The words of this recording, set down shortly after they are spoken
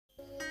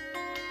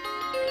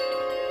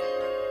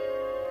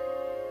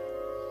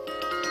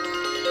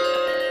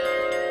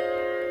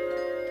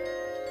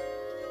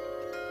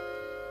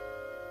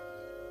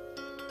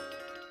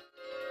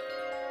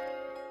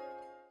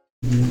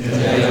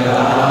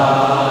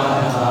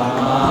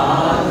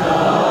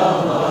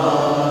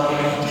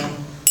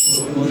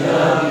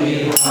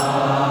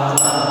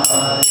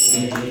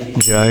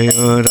Jai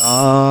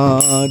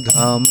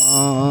Radha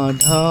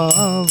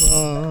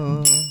Madhava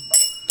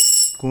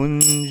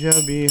Kunja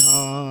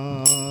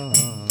Bihari.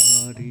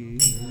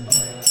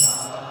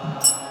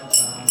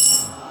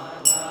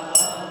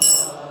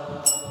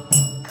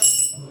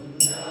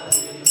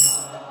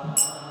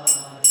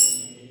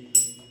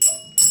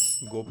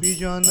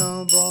 Gopijana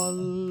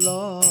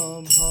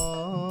Vallabha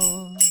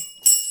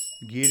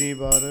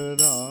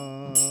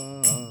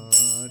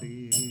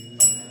Girivaradari.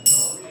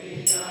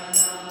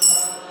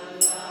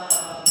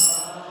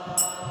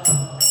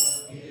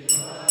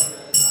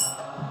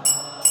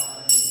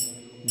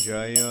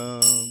 Jaya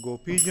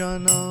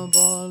Gopijana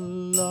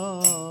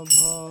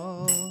Vallabha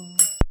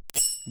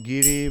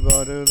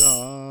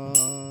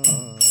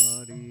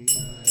Girivaradari.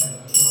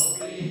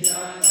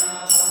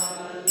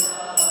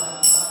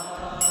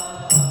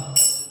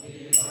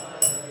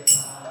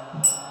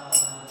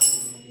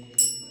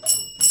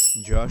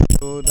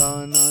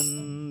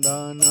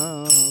 Jashodanandana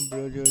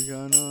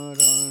Brajajana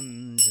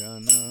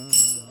Ranjana.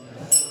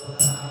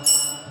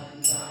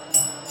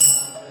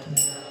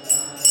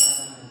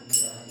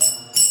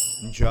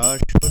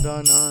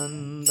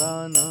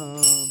 Jashodanandana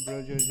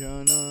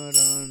Brajajana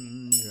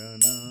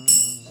Ranjana.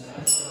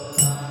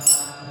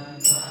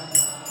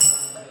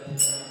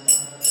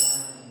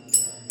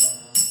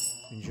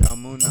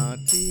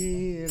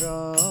 Jamunatira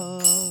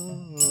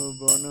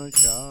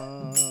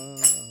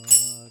Vanachari.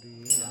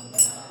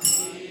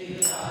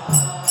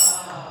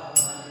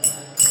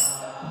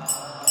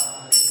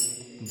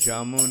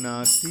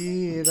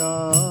 Jamunatira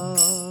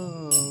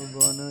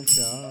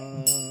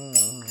Vanachari.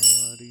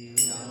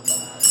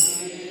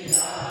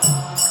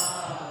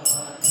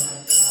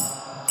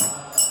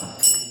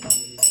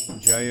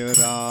 Jaya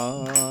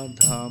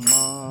Radha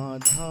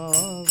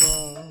Madhava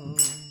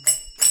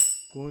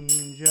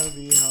Kunja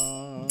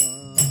Bihari.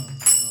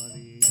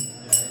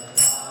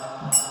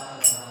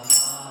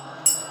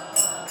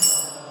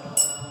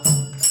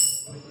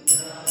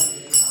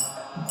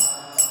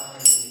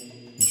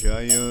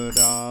 Jaya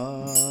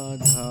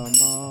Radha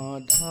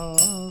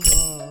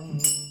Madhava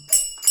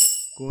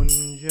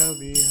Kunja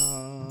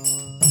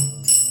Bihari.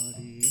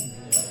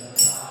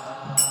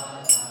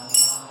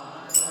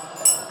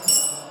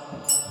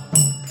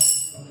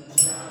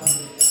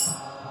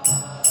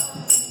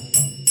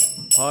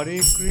 Hare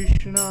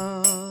Krishna,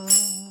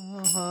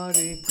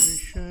 Hare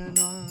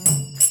Krishna,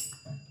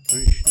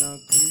 Krishna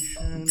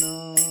Krishna,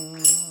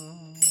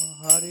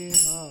 Hare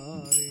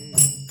Hare,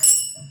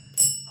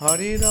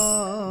 Hare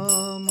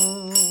Rama,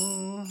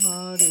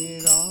 Hare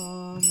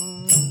Rama,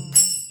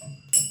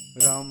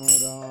 Rama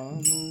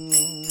Rama,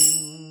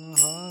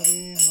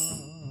 Hare Hare.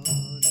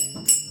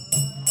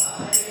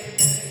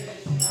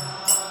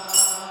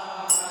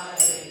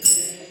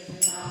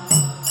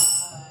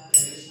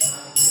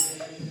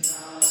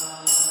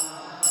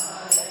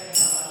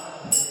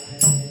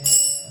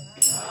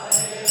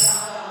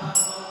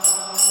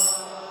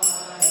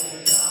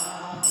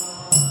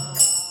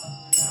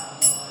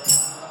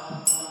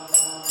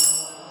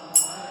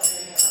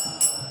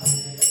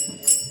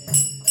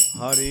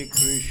 Hare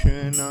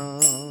Krishna,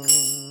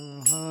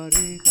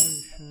 Hare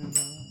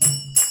Krishna,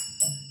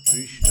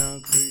 Krishna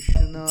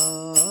Krishna,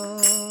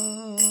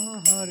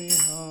 Hare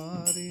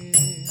Hare,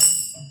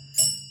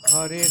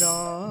 Hare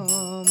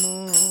Rama,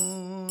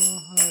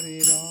 Hare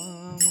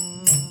Rama,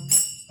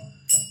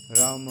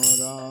 Rama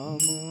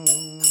Rama,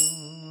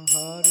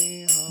 Hare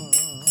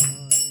Hare.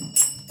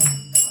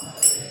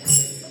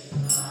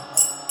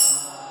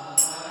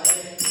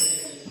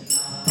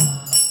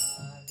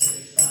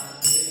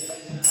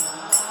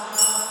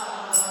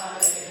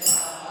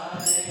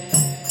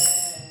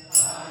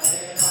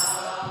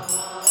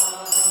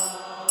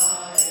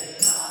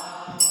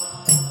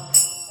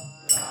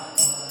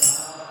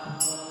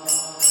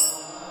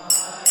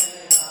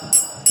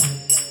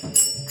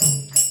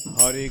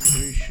 Hare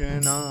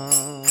Krishna,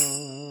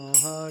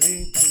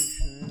 Hare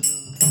Krishna,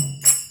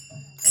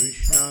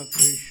 Krishna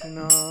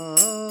Krishna,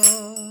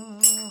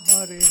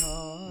 Hare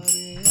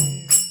Hare,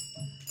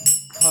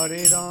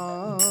 Hare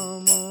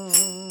Rama,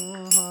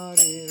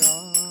 Hare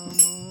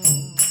Rama,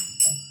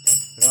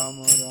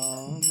 Rama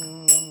Rama,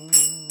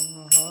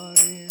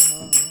 Hare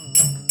Hare.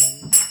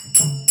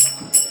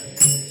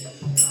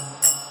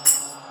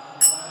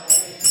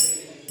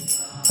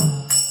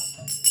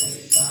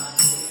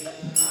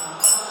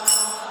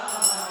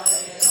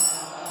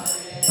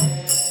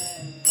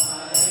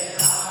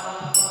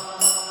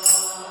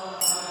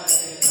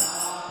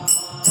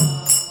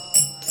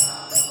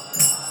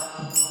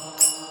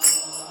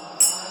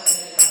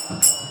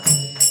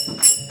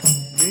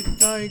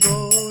 Nitai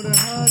Gaur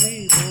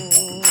Hari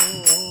Bol,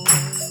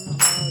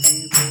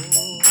 Hari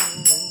Bol,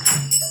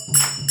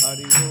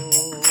 Hari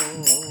Bol,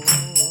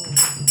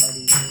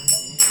 Hari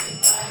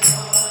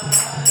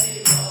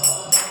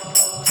Bol.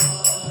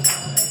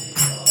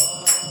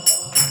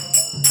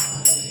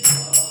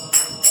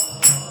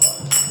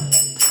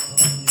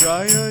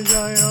 Jaya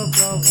Jaya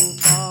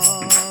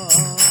Prabhupada,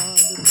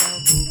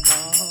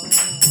 Prabhupada,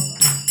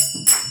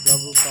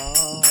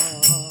 Prabhupada.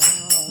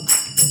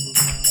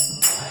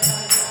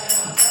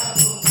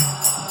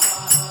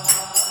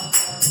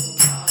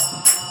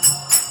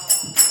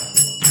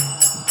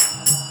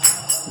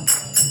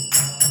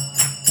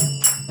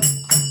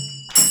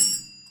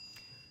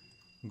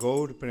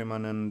 Gaur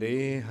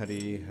Premanande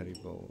Hari Hari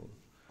Bol.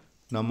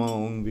 Namo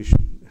Om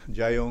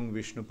Jayong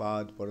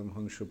Vishnupad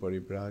Paramhansha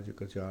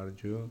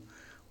Paribrajacharya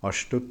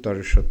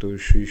Ashtuttar Shatu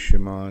Shri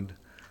Srimad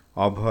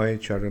Abhay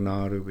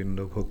Charanar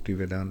Bindu Bhakti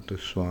Vedanta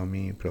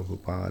Swami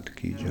Prabhupada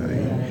Ki Jai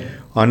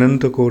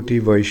Ananta Koti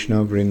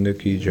Vaishnav Vrinda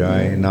Ki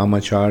Jai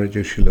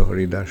Namacharya Shila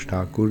Haridas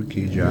Thakur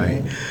Ki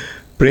Jai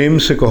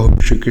Prem Se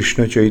Kaho Shri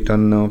Krishna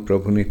Chaitanya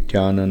Prabhu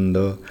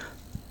Nityananda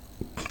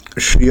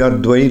Shri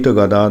Advaita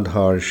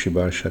Gadadhar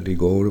Shivasadi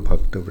Gaur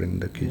Bhakta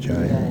Vrinda Ki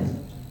Jai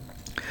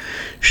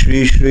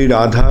Shri Shri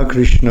Radha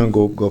Krishna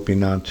Gop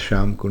Gopinath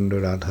Sham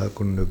Kunda Radha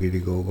Kunda Giri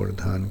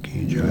Govardhan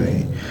Ki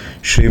Jai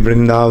Shri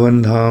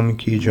Vrindavan Dham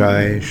Ki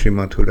Jai Shri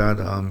Mathura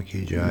Dham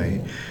Ki Jai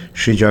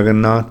Shri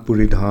Jagannath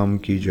Puri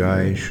Dham Ki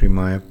Jai Shri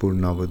Mayapur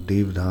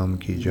Navadvip Dham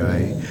Ki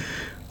Jai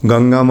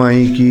Ganga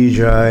Mai Ki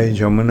Jai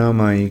Jamuna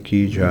Mai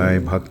Ki Jai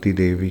Bhakti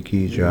Devi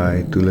Ki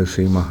Jai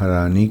Tulasi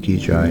Maharani Ki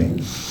Jai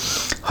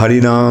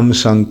Harinam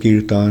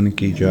Sankirtan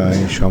Ki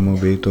Jai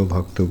Shamaveto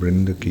Bhakta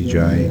Vrinda Ki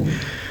Jai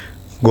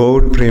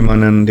Gaur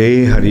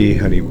Premanande Hari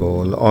Hari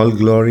Bol. All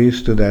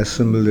glories to the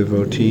assembled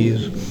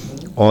devotees,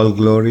 all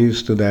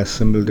glories to the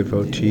assembled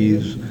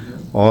devotees,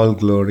 all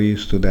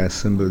glories to the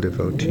assembled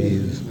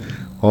devotees,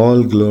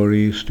 all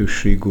glories to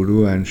Sri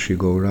Guru and Sri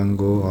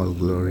Gaurango, all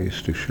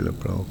glories to Srila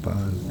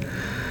Prabhupada.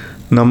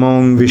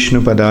 Namo Vishnu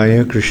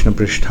Padaya Krishna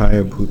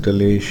Pristhaya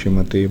Bhutale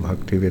Shrimate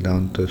Bhakti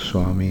Vedanta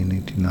Swami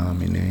Niti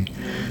Namine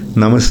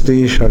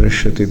Namaste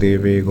Saraswati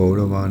Deve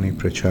Gauravani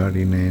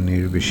Pracharine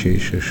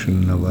Nirvishesha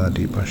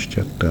Shunnavadi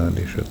Paschatta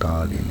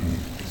Deshatarine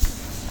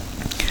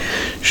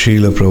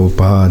Srila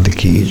Prabhupada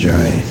Ki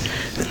Jai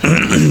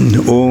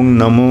Om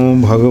Namo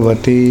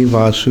Bhagavate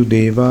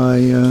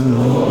Vasudevaya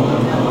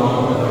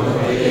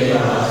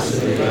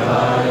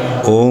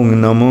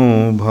Om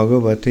Namo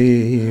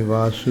Bhagavate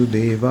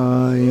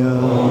Vasudevaya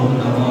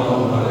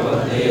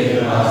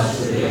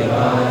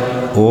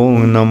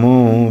Om Namo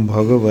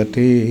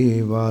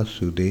Bhagavate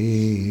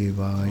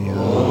Vasudevaya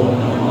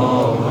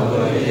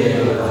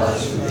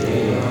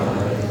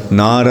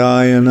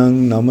Narayanang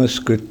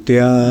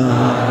Namaskritya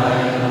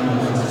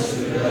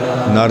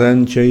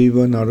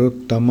Naranchaiva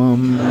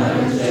Narottamam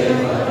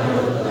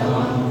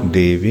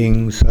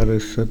Deving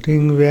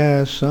Sarasating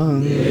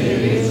Vyasam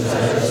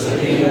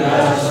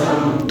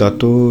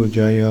Tato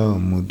Jaya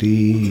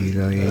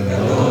Mudiraya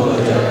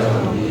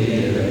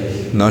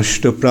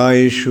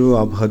Nashtaprayeshu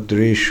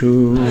Abhadreshu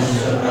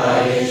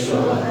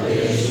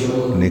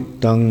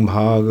Nityam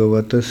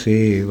Bhagavata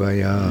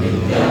Sevaya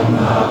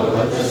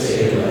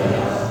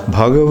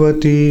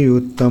Bhagavati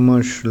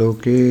Uttama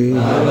Shloke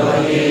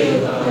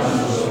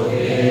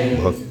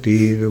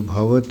Bhaktir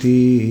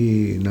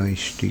Bhavati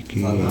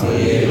Naistiki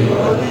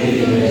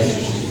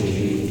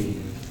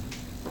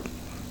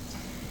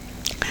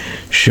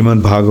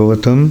Srimad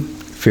Bhagavatam,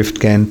 5th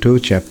Canto,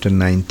 Chapter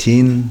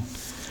 19,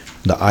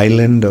 The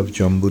Island of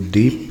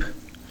Jambudvip,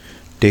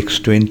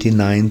 text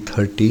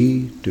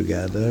 29-30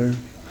 together.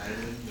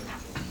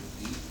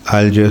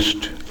 I'll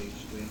just...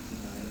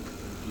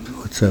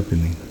 What's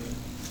happening?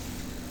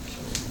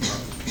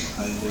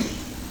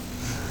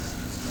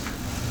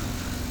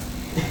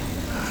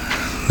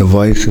 The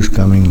voice is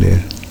coming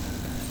there.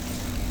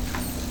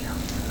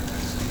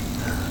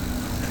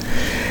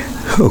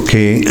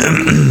 Okay.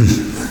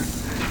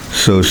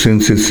 So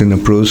since it's in a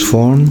prose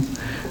form,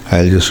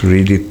 I'll just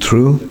read it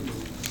through.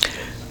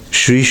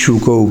 Shri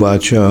Shuka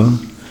Uvacha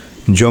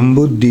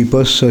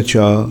Jambudvipasya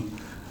cha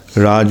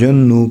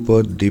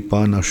Rajannupa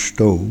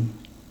Dipanashto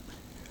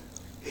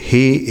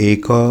He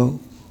Eka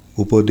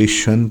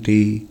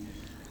Upadishyanti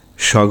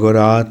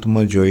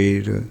Shagaratma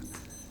Joir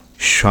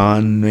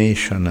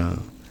Shanveshana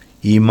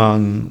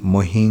Imang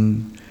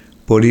Mohing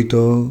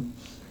Parito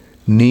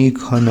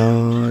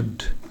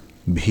Nikhanad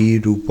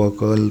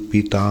Bhirupakal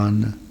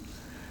Pitan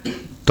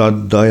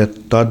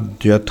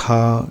Tadyatha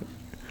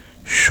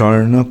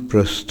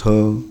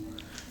Sharnaprastha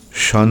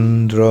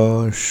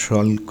Chandra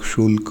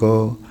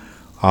Shulka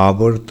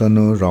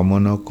Avartana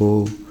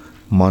Ramanako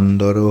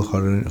Mandara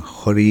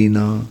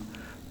Harina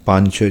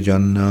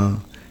Panchajanna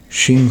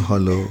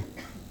Singhalo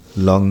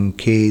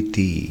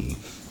Lanketi.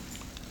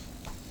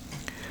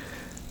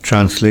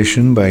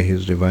 Translation by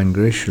His Divine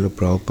Grace Srila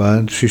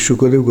Prabhupada. Sri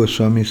Shukadev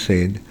Goswami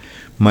said,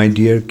 My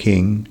dear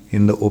king,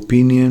 in the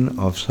opinion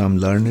of some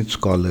learned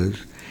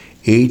scholars,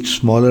 8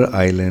 smaller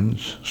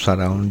islands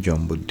surround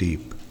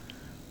Jambudvip.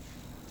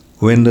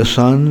 When the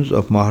sons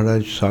of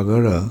Maharaj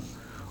Sagara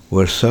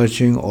were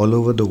searching all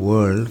over the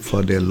world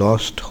for their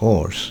lost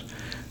horse,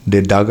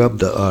 they dug up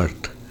the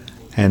earth,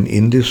 and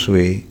in this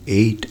way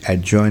 8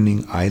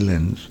 adjoining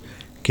islands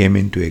came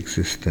into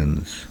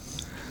existence.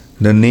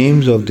 The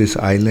names of these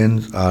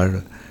islands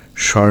are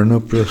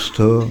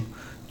Sharnaprastha,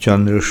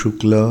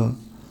 Chandrashukla,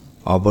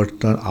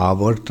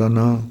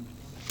 Avartana,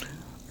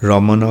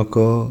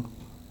 Ramanaka,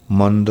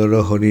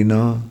 Mandara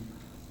Harina,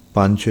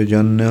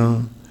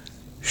 Panchajanya,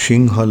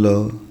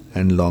 Singhala,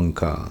 and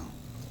Lanka.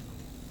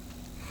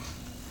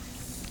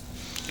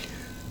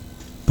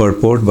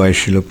 Purport by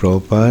Srila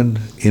Prabhupada.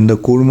 In the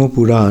Kurma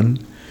Puran,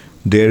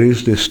 there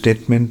is the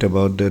statement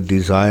about the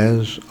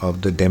desires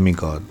of the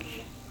demigods.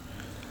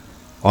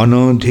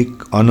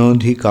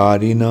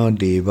 Anodhikarina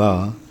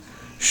deva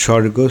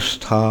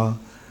shargastha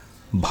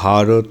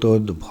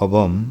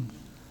bharatodbhavam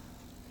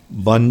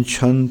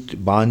vanchanti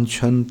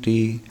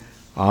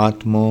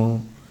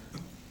atmo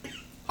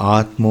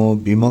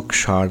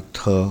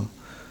vimakshartha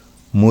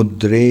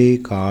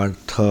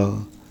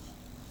mudrekartha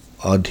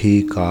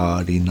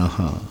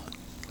adhikarinaha.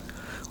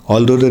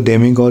 Although the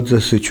demigods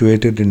are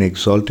situated in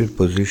exalted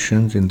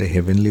positions in the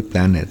heavenly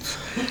planets,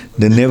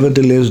 they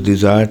nevertheless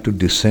desire to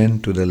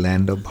descend to the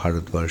land of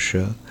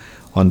Bharatvarsha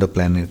on the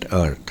planet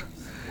Earth.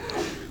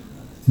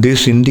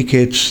 This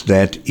indicates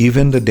that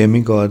even the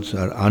demigods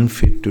are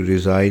unfit to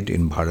reside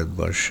in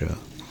Bharatvarsha.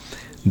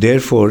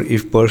 Therefore,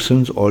 if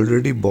persons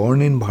already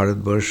born in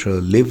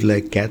Bharatvarsha live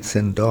like cats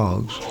and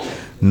dogs,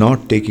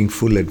 not taking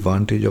full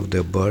advantage of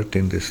their birth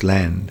in this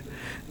land,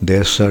 they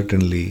are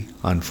certainly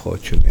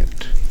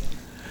unfortunate.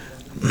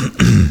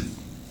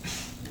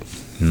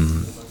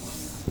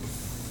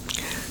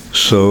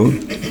 So,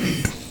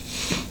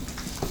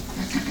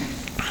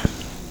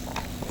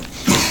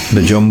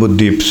 the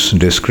Jambudvip's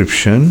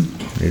description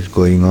is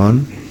going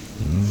on.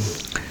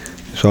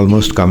 It's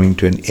almost coming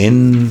to an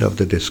end of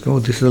the description. Oh,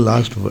 this is the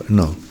last verse.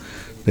 No,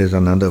 there's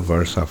another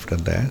verse after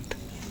that.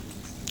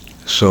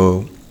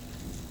 So,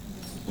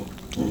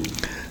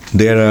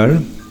 there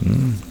are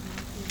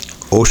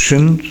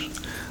oceans.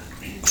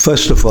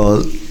 First of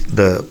all,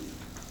 the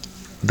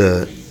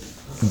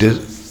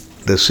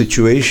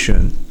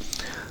situation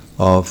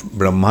of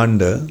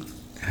Brahmanda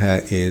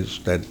is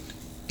that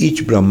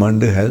each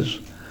Brahmanda has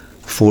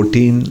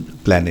 14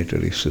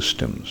 planetary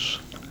systems,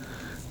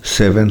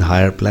 7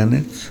 higher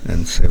planets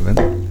and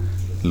 7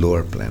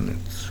 lower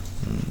planets.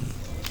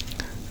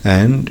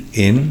 And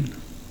in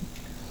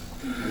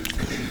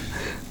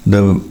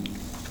the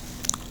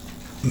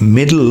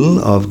middle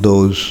of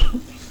those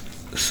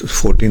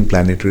 14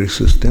 planetary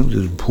systems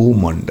is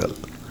Bhumandal.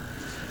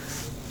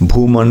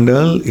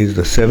 Bhumandal is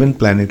the 7th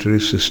planetary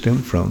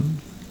system from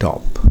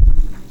top.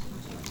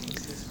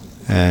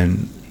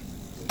 And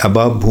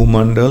above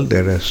Bhumandal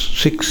there are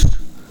 6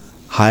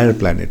 higher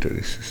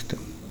planetary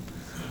systems.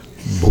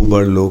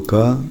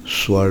 Bhubarloka,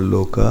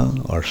 Swarloka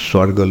or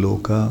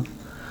Swargaloka,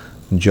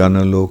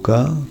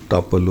 Janaloka,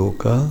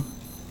 Tapaloka,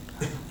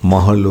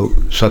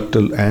 Mahaloka,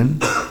 Satya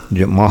and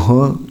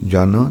Maha,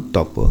 Jana,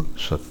 Tapa,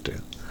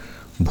 Satya.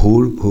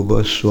 Bhur,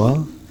 Bhuva,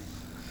 Swa,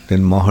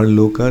 then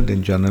Maharloka,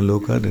 then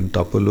Janaloka, then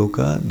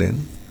Tapaloka,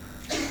 then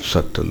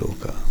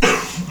Satyaloka.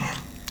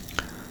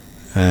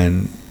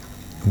 And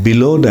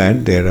below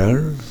that there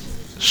are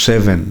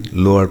 7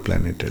 lower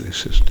planetary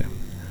systems.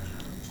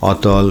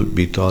 Atal,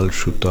 Bital,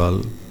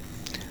 Shutal,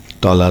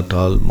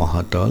 Talatal,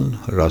 Mahatal,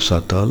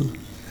 Rasatal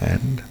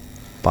and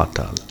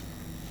Patal.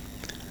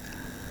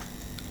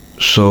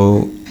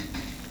 So,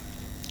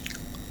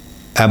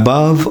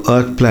 above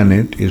Earth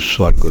planet is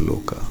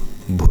Swargaloka.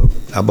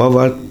 Above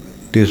Earth,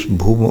 this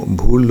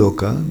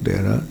Bhuloka,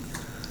 there are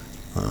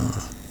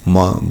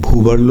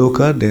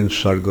Bhubarloka, then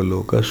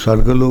Sargaloka.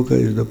 Sargaloka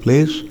is the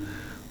place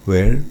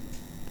where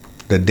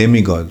the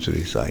demigods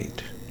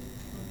reside.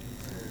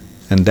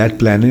 And that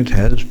planet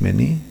has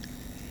many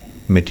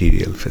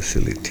material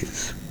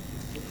facilities.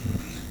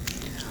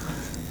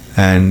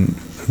 And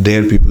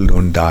there people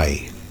don't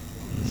die.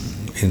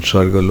 In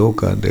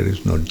Sargaloka there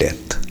is no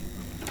death.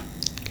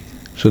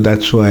 So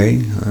that's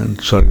why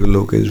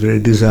Sargaloka is very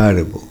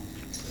desirable.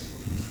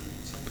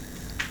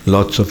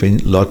 Lots of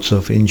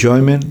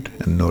enjoyment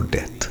and no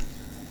death.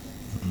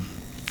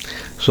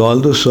 So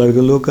although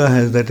Sargaloka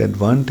has that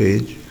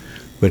advantage,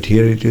 but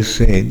here it is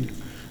said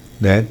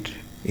that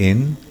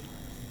in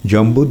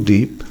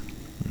Jambudvip,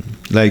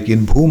 like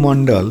in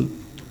Bhumandal,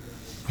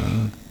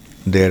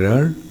 there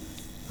are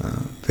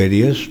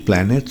various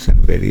planets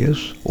and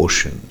various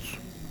oceans.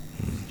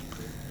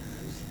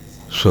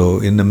 So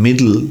in the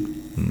middle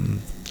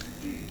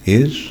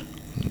is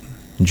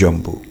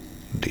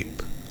Jambudvip.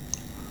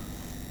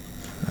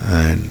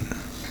 And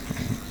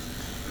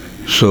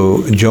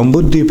so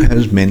Jambudvip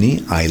has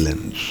many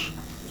islands.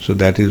 So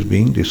that is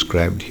being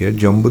described here.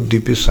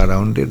 Jambudvip is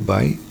surrounded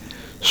by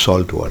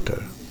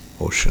saltwater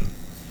ocean.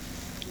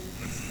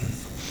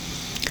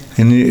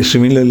 And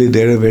similarly,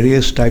 there are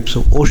various types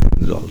of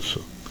oceans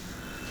also.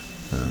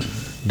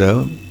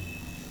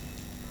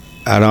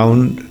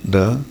 Around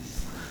the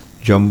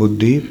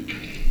Jambudvip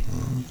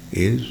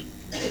is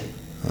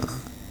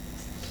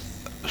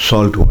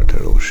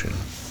saltwater ocean.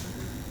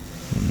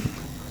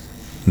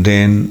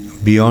 Then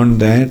beyond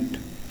that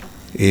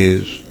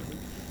is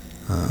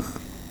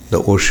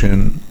the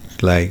ocean,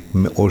 like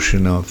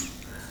ocean of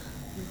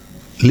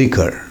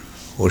liquor,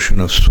 ocean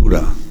of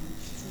sura,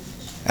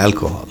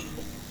 alcohol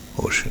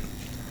ocean.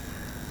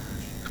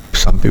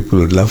 Some people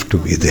would love to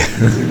be there.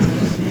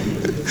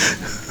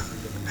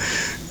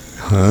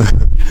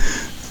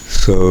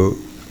 So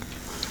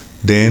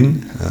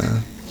then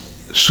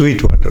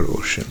sweetwater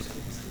ocean,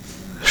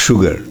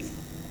 sugar.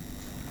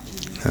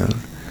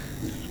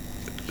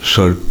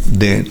 So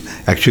then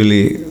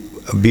actually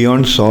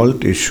beyond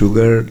salt is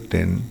sugar,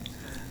 then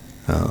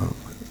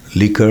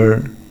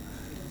liquor,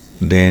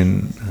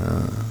 then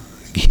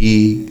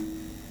ghee,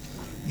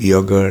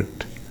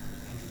 yogurt,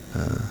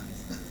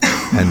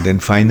 and then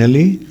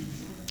finally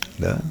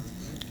the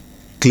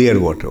clear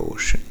water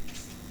ocean.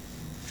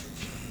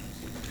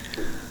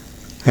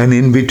 And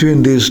in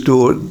between these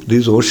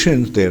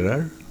oceans there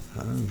are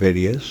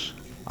various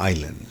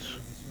islands,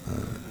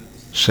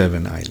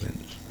 7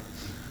 islands.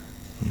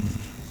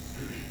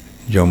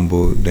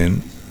 Jambu,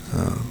 then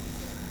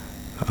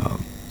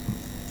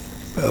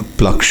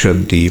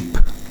Plakshadweep.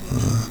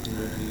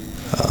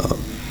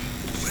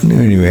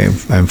 Anyway,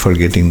 I'm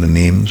forgetting the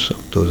names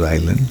of those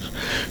islands.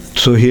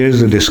 So here's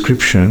the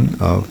description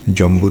of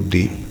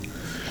Jambudweep.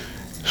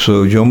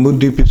 So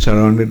Jambudweep is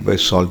surrounded by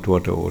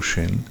saltwater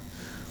ocean.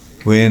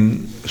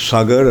 When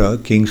Sagara,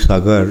 King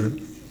Sagar,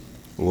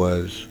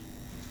 was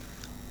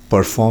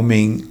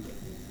performing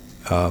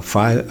a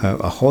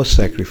horse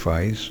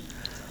sacrifice,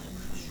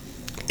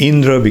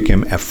 Indra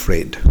became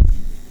afraid,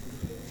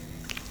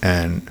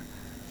 and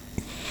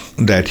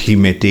that he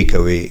may take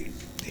away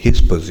his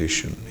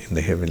position in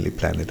the heavenly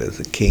planet as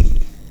a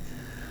king.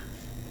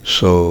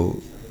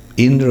 So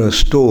Indra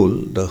stole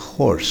the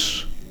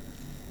horse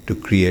to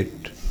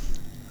create,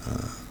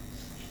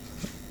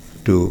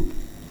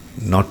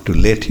 not to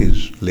let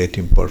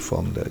him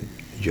perform the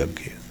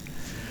yajna.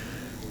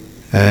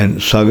 And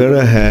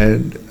Sagara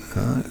had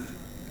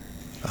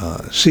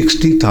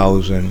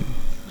 60,000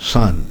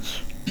 sons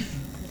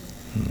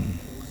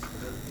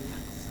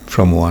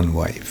from one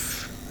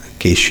wife,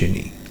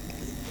 Keshini.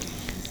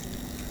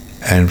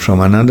 And from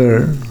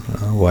another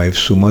wife,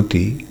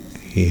 Sumati,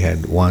 he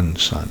had one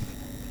son.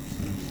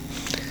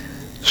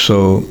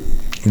 So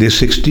the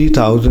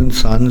 60,000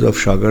 sons of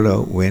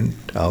Sagara went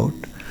out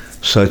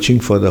searching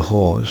for the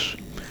horse,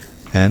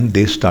 and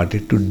they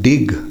started to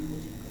dig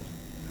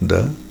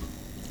the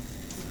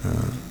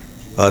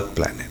earth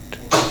planet.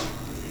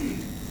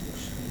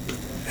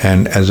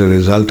 And as a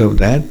result of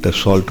that, the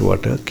salt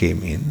water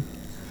came in,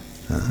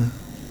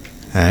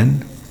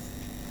 and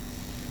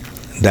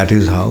that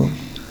is how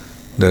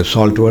the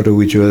salt water,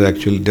 which was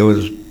actually, there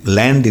was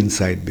land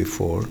inside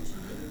before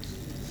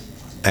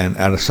and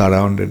are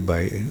surrounded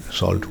by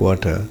salt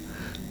water.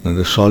 Now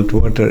the salt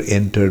water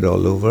entered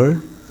all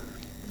over,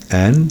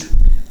 and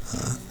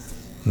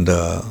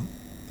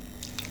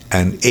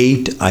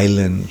 8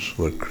 islands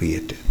were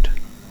created.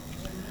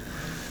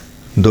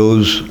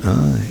 Those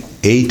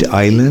 8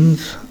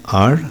 islands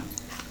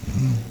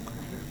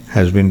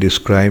has been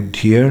described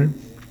here.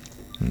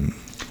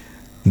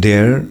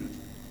 There,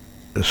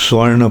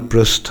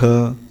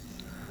 Swarnaprastha,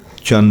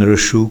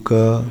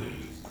 Chandrashuka,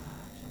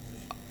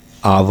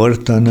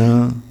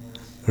 Avartana,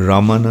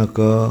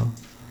 Ramanaka,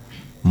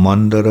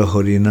 Mandara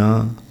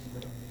Harina,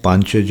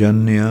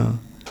 Panchajanya,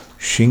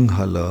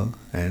 Singhala,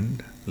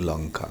 and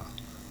Lanka.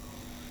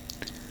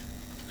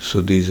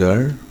 So these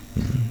are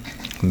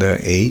the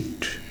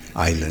 8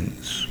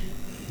 islands.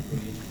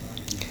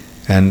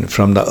 And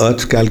from the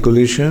Earth's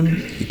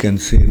calculation, you can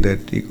see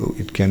that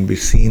it can be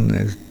seen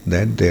as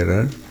that there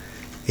are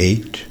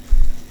 8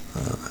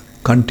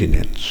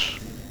 continents.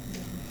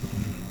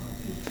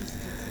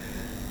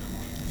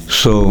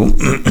 So,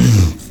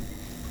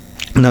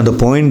 now the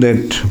point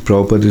that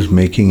Prabhupada is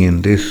making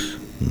in this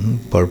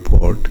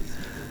purport,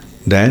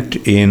 that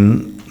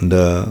in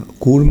the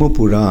Kurma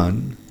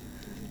Puran,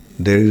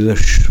 there is a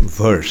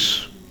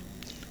verse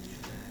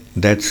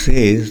that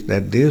says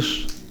that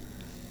this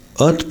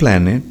earth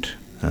planet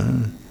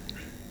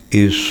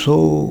is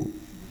so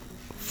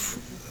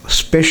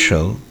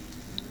special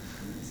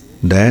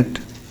that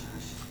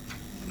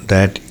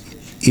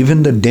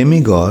even the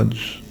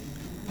demigods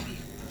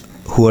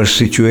who are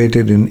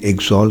situated in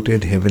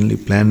exalted heavenly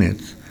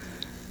planets,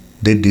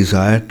 they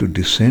desire to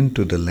descend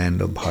to the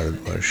land of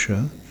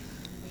Bharatvarsha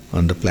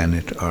on the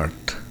planet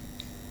Earth.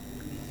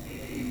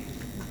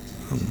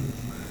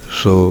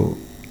 So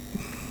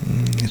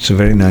it's a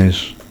very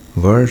nice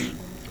verse.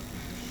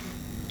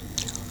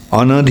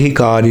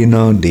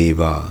 Anadhikarina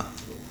Deva.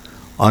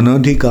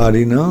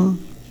 Anadhikarina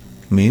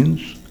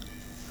means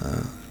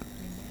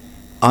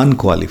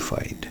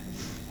unqualified.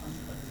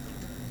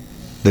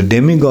 The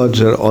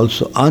demigods are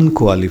also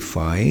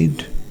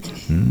unqualified.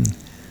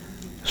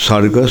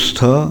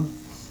 Sargastha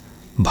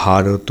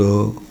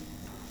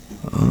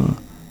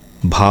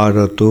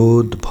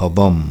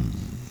Bharatodbhavam.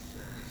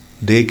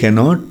 They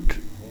cannot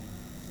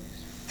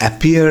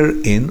appear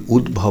in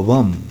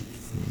Udbhavam.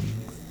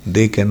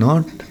 They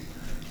cannot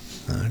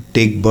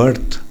take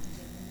birth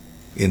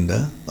in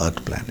the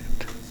earth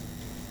planet.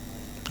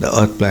 The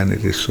earth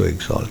planet is so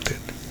exalted.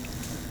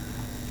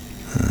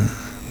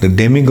 The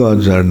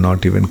demigods are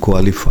not even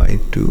qualified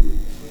to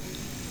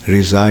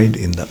reside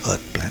in the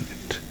earth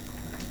planet.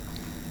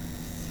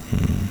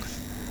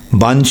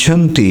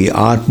 Banchanti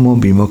Atma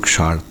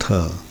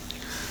Vimokshartha.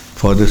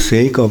 For the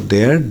sake of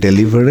their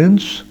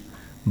deliverance,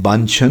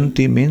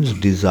 Banchanti means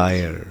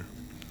desire.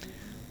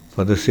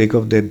 For the sake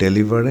of their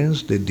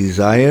deliverance, they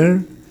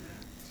desire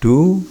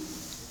to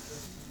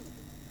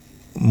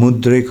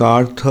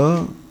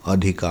Mudrikartha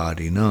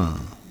Adhikarina.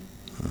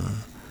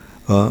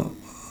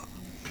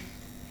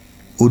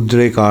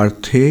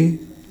 udrekarthe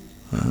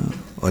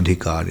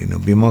adhikarina.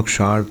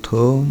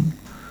 Vimokshartham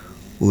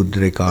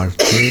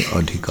udrekarthe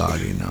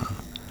adhikarina.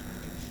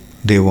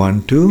 They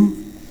want to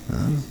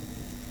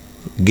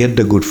get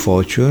the good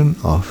fortune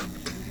of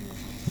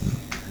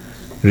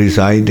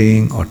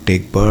residing or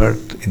take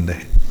birth in the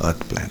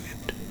earth planet.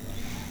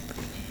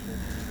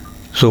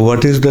 So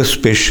what is the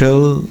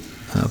special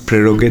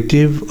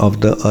prerogative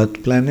of the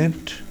earth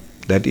planet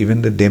that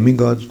even the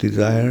demigods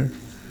desire?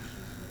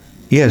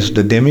 Yes,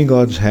 the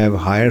demigods have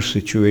higher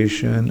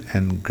situation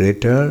and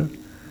greater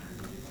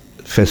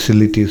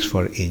facilities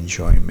for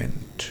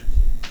enjoyment.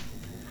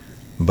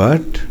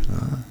 But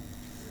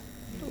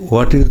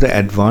what is the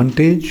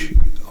advantage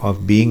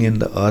of being in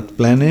the earth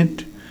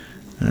planet?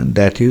 And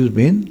that has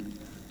been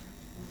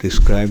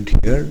described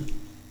here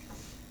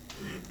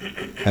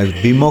as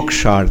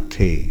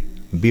bimoksharthe.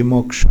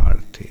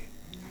 Bimoksharthe.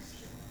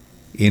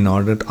 In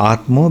order to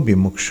atma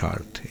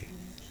bimoksharthe.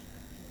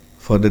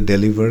 For the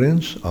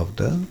deliverance of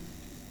the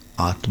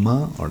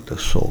atma or the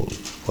soul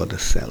or the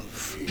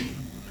self.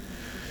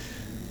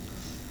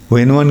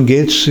 When one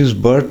gets his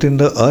birth in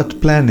the earth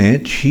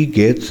planet, he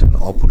gets an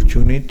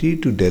opportunity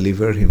to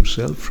deliver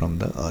himself from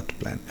the earth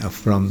planet,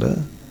 from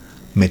the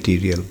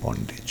material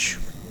bondage.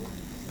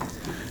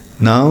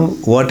 Now,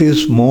 what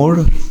is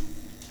more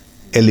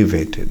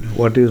elevated?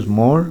 What is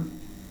more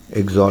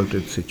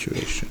exalted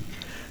situation?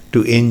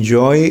 To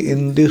enjoy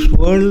in this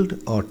world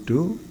or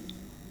to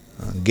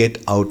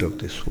get out of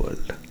this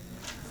world?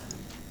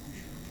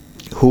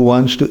 Who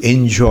wants to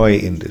enjoy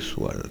in this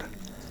world?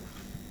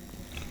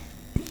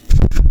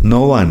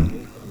 No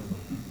one.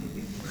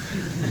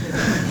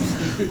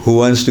 Who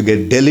wants to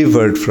get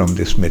delivered from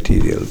this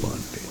material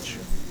bondage?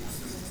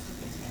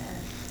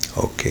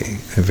 Okay,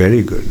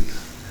 very good.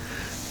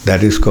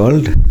 That is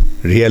called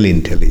real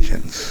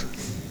intelligence.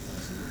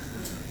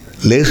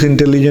 Less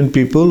intelligent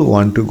people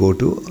want to go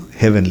to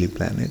heavenly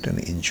planet and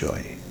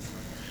enjoy.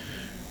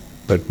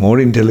 But more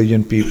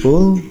intelligent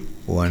people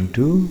want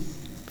to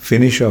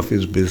finish off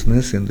his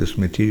business in this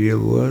material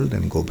world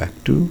and go back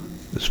to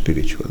the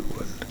spiritual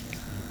world.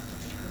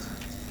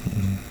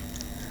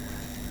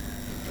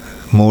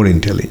 More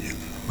intelligent.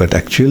 But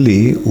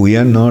actually, we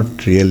are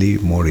not really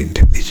more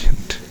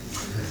intelligent.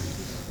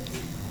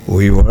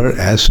 We were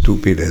as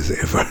stupid as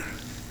ever.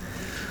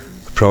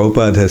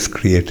 Prabhupada has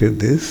created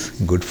this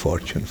good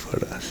fortune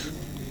for us.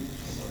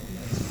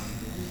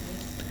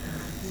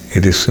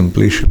 It is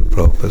simply Srila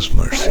Prabhupada's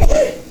mercy.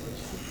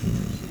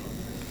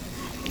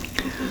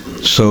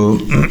 So,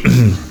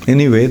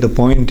 anyway, the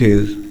point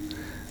is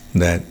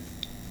that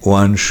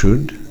one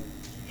should,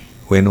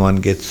 when one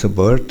gets a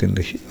birth in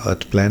the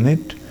earth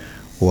planet,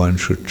 one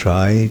should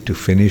try to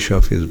finish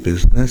off his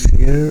business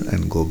here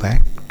and go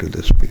back to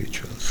the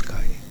spiritual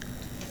sky.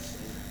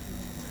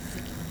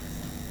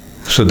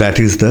 So that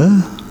is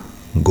the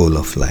goal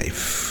of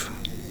life.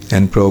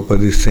 And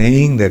Prabhupada is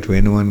saying that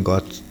when one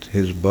got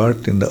his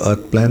birth in the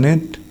earth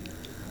planet,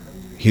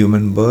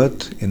 human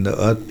birth in the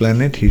earth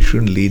planet, he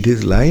should lead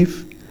his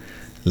life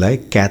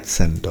like cats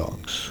and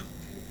dogs.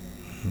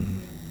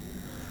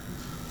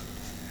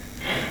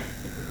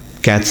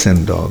 Cats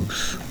and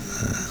dogs,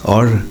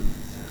 or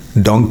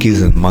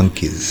donkeys and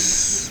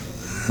monkeys.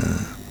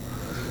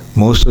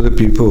 Most of the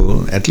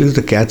people, at least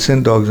the cats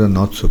and dogs are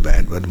not so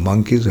bad, but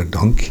monkeys are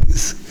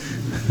donkeys.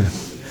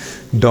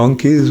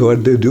 Donkeys,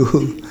 what they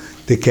do,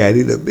 they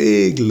carry the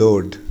big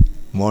load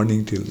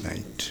morning till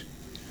night.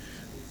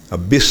 A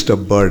beast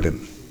of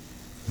burden.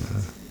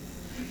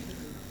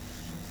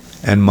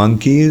 And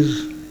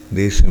monkeys,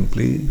 they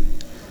simply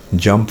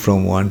jump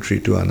from one tree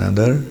to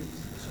another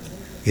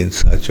in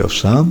search of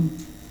some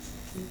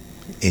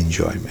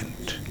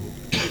enjoyment.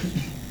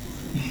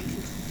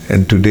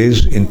 And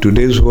in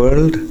today's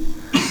world,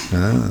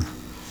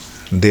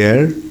 they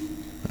are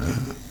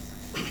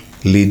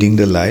leading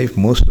the life.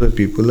 Most of the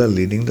people are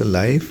leading the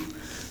life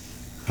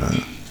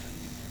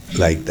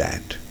like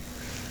that.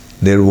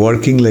 They're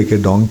working like a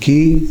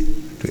donkey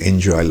to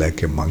enjoy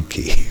like a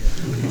monkey.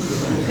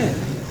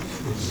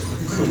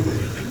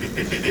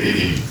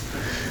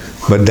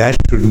 But that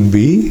shouldn't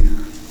be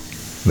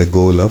the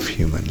goal of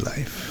human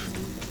life.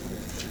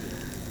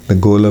 The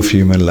goal of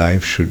human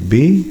life should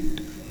be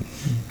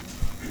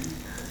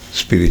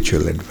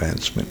spiritual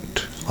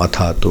advancement.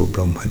 Athato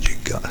Brahma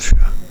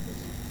Jigyasa.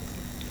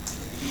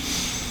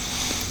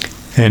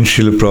 And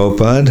Srila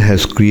Prabhupada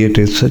has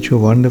created such a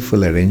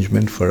wonderful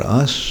arrangement for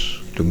us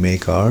to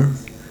make our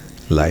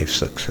life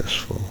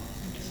successful.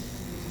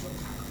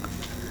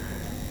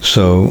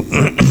 So,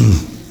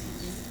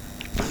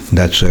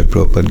 that's why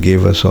Prabhupada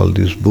gave us all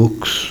these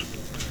books,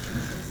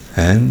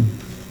 and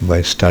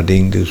by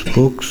studying these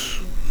books,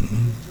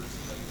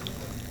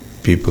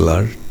 people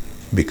are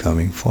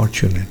becoming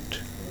fortunate.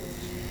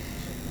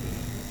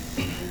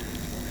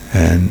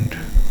 And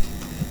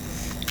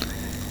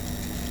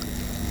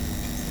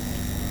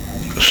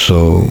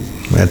so,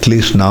 at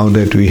least now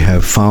that we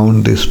have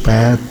found this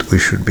path, we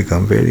should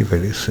become very,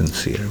 very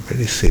sincere,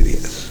 very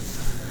serious.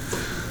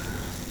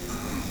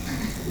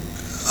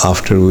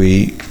 After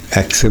we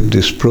accept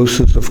this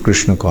process of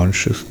Krishna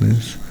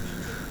consciousness,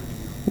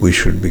 we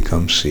should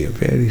become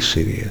very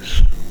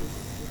serious.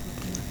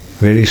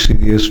 Very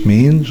serious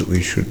means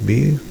we should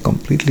be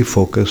completely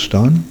focused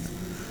on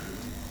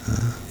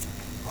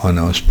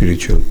our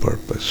spiritual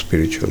purpose,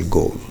 spiritual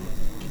goal.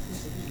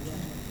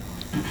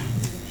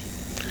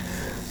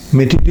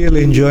 Material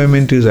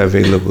enjoyment is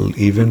available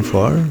even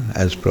for,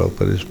 as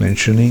Prabhupada is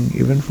mentioning,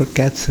 even for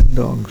cats and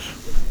dogs.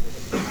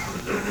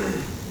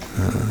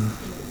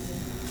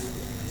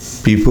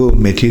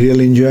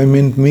 Material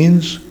enjoyment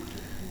means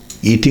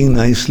eating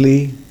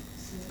nicely,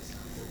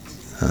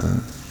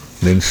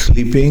 then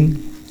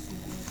sleeping,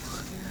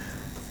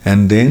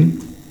 and then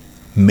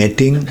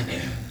mating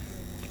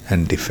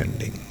and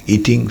defending.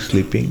 Eating,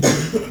 sleeping,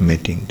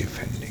 mating,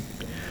 defending.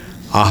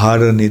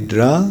 Ahara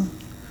nidra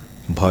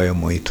bhaya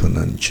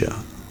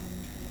maithunancha.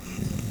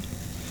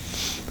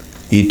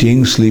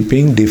 Eating,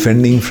 sleeping,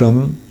 defending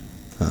from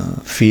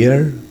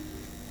fear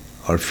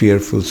or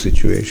fearful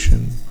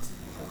situation,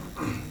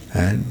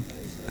 and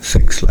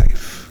sex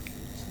life.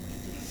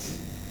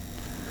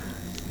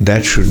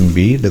 That shouldn't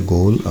be the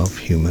goal of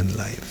human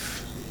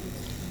life.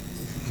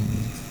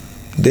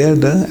 They are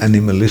the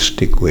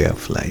animalistic way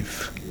of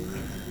life.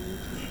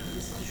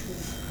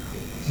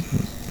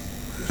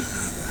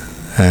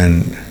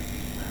 And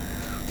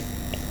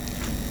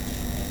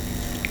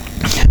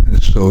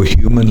so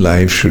human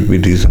life should be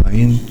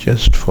designed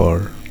just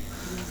for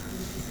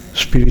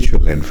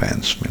spiritual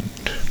advancement.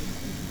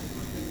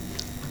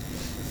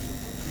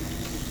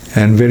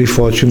 And very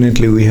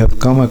fortunately we have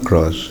come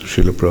across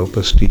Srila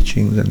Prabhupada's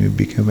teachings and we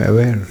become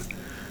aware of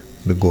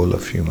the goal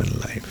of human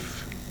life.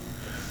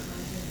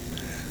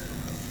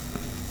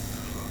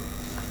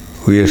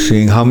 We are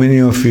seeing how many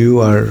of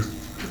you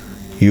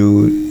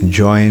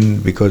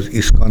joined because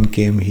ISKCON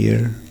came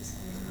here?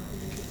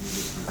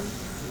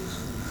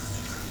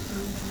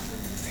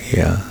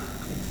 Yeah.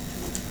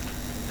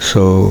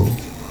 So,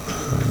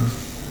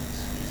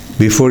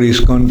 before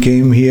ISKCON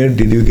came here,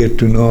 did you get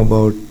to know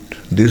about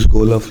this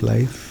goal of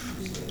life?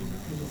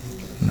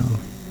 No.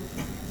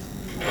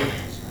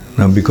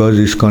 Now, because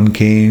ISKCON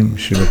came,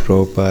 Srila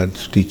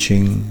Prabhupada's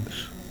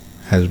teachings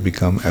has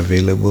become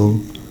available.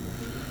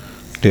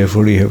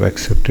 Therefore, you have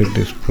accepted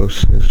this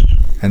process.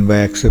 And by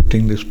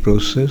accepting this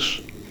process,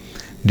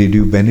 did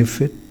you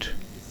benefit?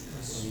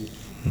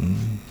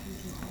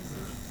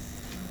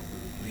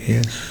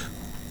 Yes.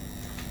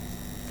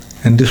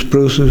 And this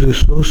process is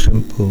so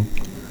simple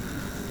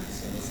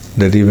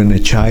that even a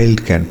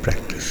child can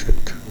practice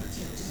it.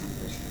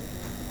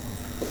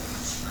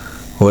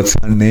 What's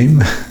her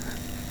name?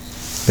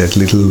 That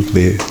little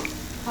baby?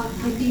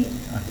 Akriti.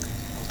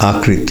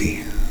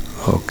 Akriti.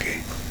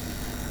 Okay.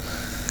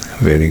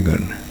 Very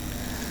good.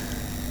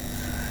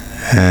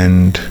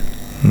 And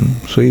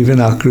so even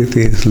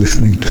Akriti is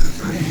listening to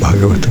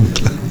Bhagavatam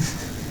class.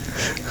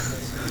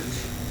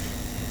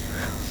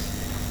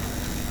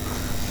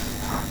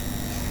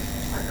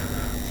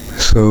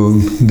 So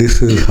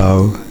this is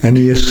how, and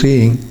we are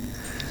seeing,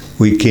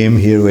 we came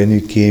here, when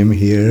you came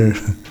here,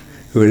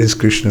 where is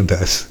Krishna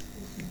Das?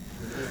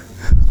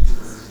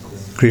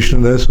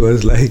 Krishna Das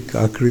was like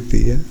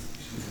Akriti, yeah?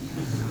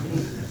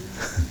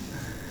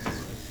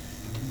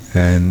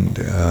 And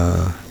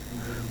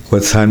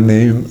what's her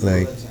name?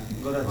 Like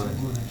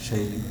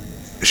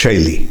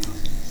Shaili.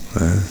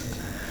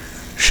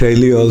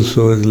 Shaili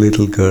also was a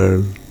little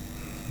girl.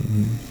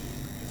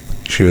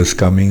 She was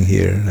coming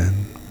here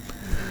and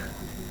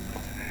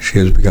she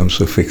has become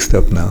so fixed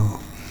up now,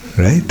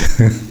 right?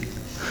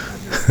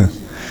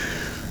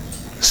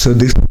 So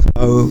this is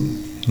how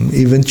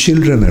even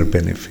children are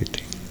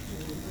benefiting.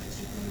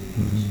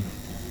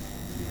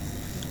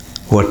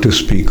 What to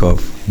speak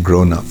of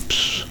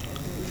grown-ups.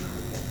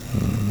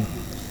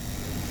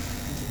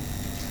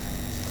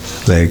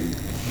 Like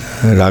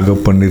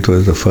Raghav Pandit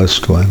was the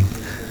first one.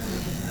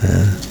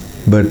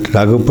 But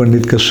Raghav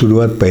Pandit का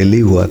शुरुआत पहले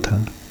ही हुआ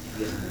था.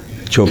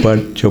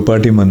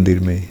 चौपाटी मंदिर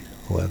में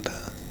हुआ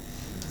था.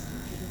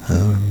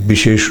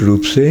 विशेष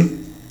रूप से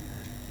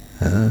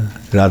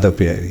राधा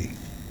प्यारी.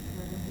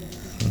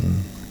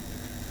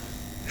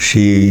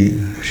 She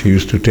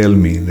used to tell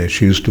me that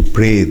she used to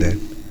pray that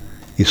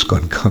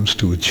ISKCON comes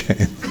to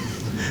Ujjain.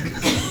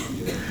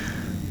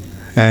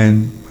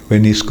 And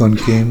when ISKCON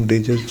came, they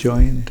just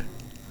joined.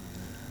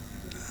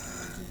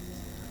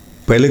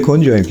 पहले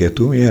कौन ज्वाइन किया,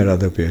 तुम या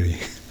राधा प्यारी?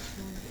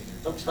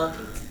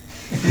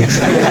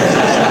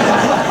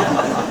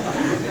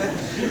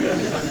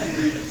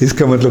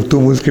 इसका मतलब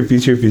तुम उसके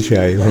पीछे पीछे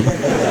आए हो.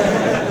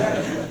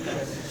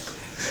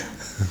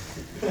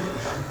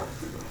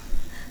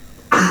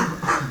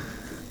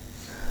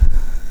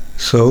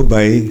 So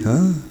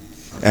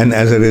and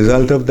as a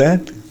result of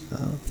that,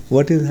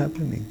 what is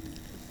happening?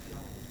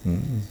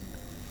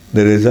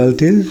 The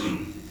result is,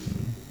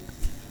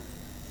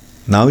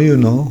 now you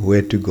know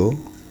where to go.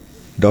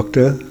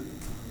 Doctor,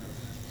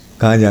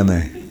 कहाँ जाना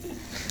है?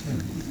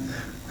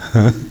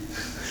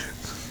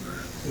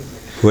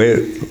 Where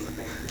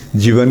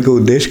जीवन का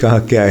उद्देश्य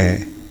कहाँ क्या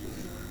है?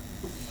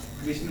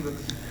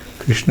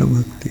 Krishna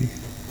Bhakti.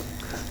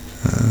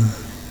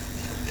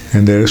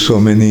 And there are so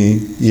many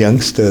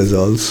youngsters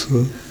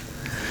also.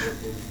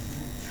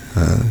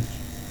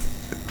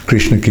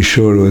 Krishna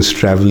Kishore was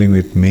traveling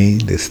with me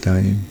this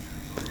time,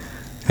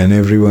 and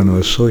everyone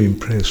was so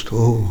impressed.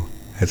 Oh,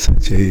 at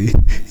such a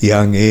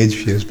young age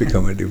he has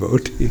become a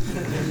devotee.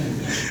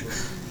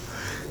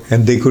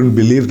 And they couldn't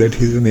believe that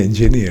he's an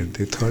engineer.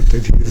 They thought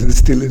that he was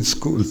still in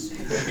school.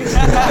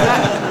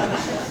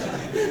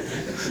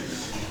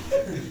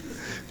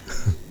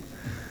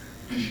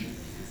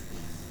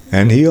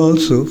 And he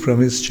also, from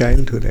his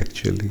childhood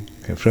actually,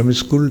 from his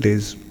school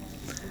days,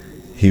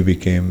 he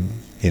became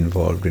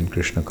involved in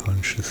Krishna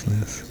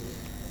consciousness.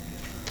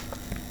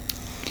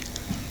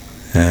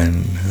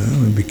 And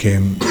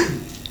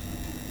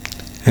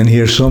and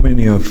here so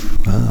many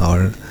of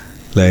our,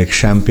 like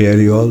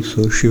Champeri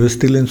also, she was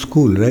still in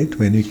school, right,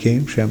 when you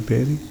came,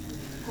 Champeri?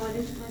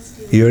 College first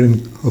year. You're in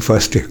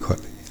first year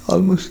college,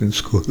 almost in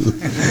school.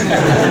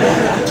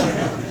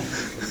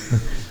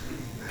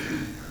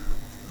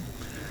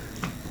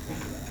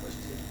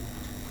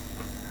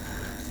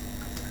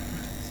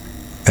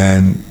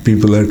 And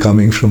people are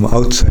coming from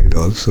outside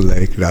also,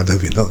 like Radha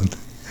Vinod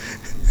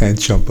and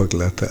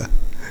Champaklata.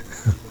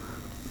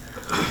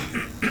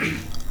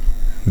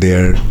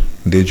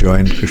 They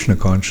joined Krishna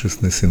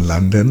consciousness in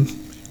London.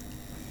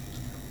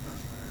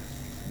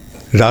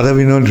 Radha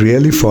Vinod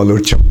really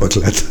followed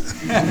Champaklata.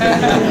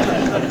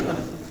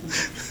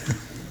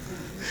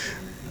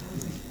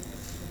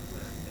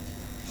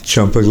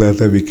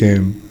 Champaklata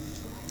became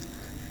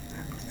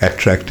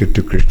attracted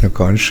to Krishna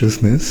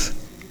consciousness,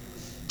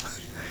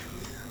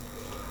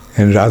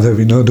 and Radha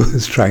Vinod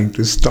was trying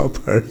to stop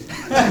her.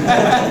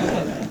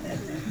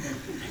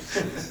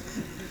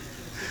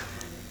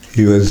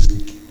 He was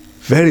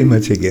very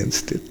much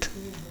against it.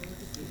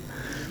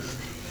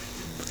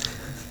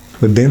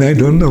 But then I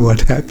don't know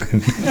what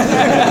happened.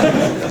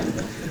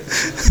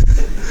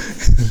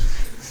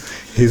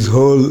 His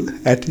whole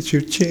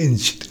attitude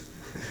changed.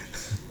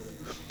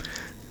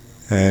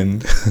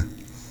 And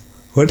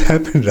what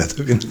happened,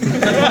 Radha Vinod?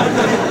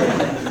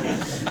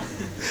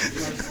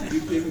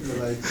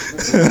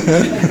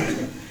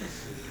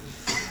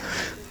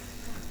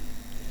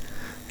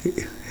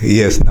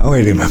 Yes, now I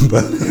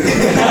remember.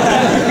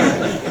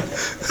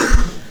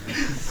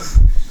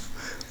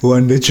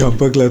 One day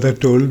Champaklata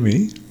told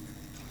me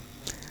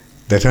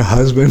that her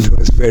husband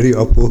was very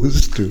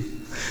opposed to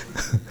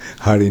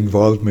her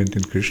involvement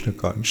in Krishna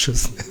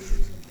consciousness.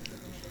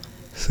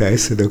 So I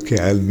said, okay,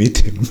 I'll meet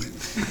him.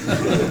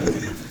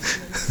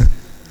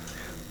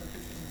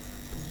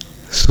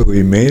 So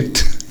we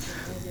met.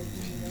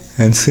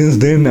 And since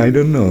then, I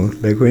don't know,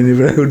 like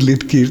whenever I would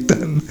lead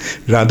Kirtan,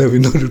 Radha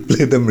Vinod would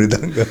play the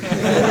mridanga.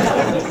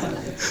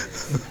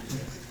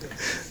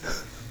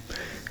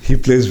 He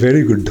plays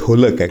very good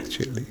dholak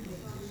actually.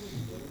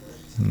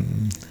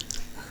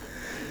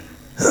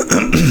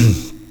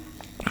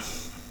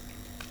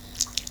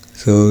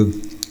 So,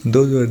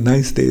 those were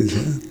nice days.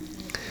 Huh?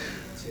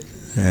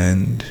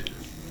 And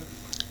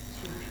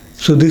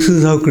so this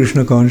is how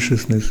Krishna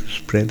consciousness is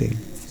spreading.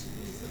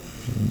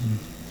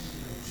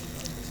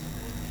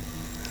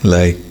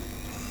 Like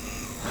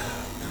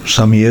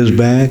some years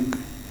back,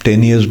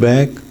 10 years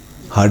back,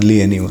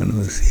 hardly anyone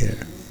was here.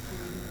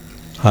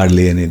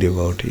 Hardly any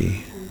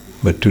devotee.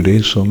 But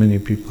today so many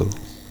people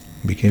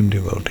became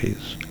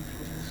devotees.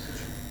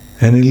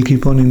 And it'll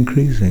keep on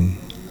increasing.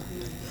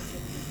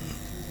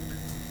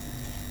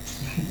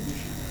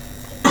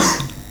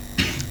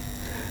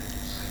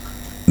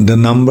 The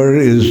number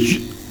is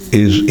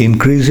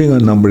increasing or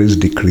number is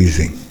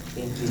decreasing?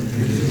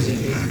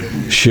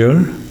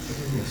 Sure?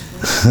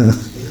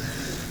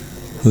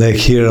 Like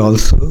here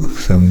also,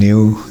 some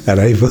new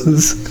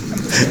arrivals.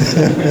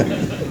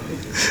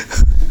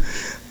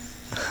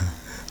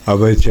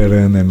 Abhay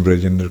Charan and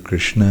Brajendra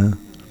Krishna.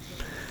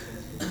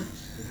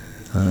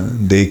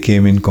 They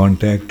came in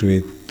contact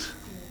with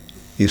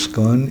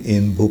ISKCON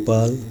in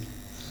Bhopal.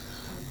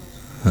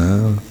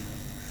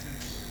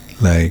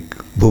 Like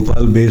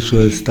Bhopal base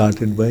was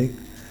started by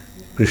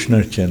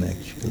Krishnarchan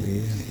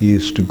actually. He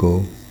used to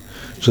go.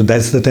 So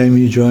that's the time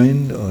you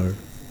joined, or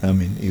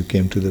you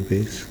came to the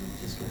base?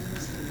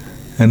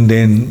 And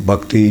then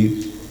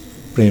Bhakti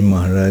Prem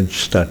Maharaj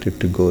started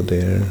to go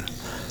there.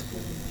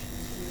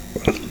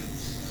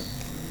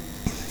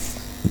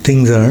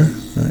 Things are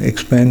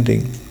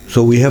expanding.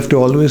 So we have to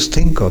always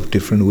think of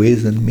different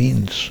ways and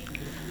means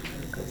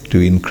to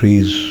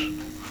increase,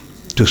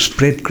 to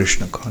spread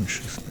Krishna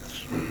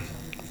consciousness.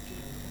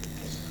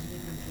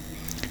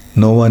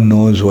 No one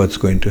knows what's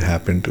going to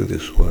happen to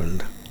this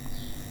world.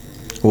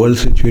 World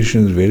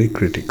situation is very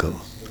critical.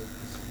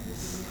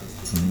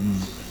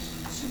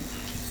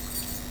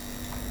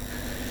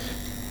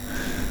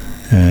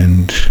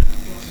 And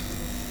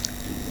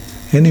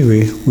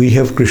anyway, we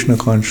have Krishna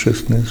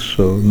consciousness,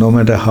 so no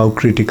matter how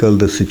critical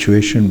the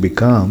situation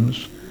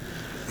becomes,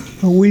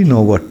 we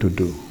know what to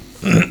do.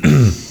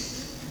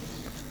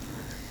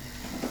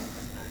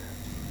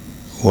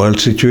 World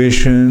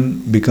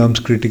situation becomes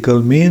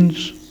critical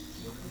means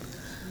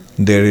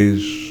there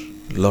is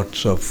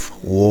lots of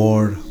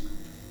war,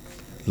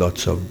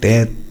 lots of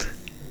death,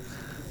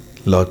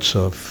 lots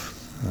of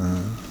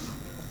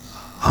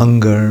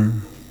hunger,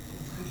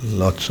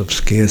 lots of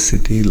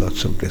scarcity,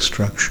 lots of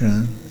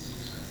destruction.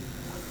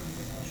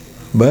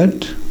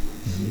 But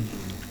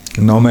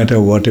no matter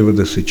whatever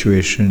the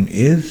situation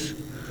is,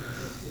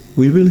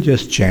 we will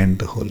just chant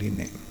the holy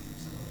name.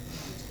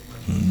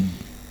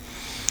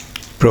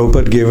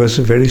 Prabhupada gave us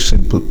a very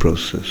simple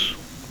process.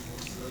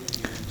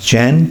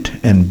 Chant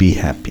and be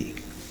happy.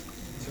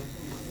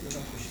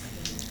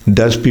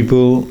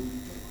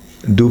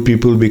 Do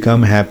people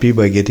become happy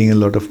by getting a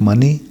lot of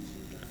money?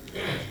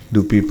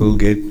 Do people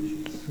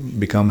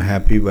become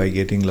happy by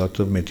getting lots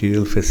of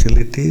material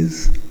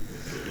facilities?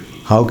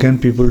 How can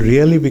people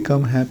really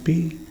become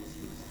happy?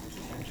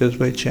 Just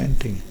by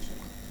chanting.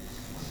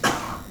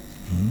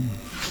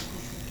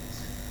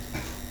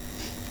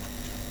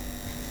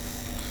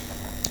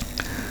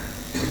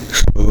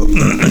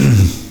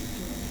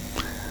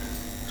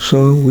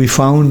 So we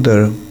found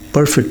the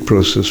perfect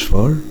process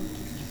for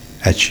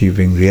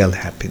achieving real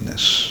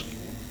happiness.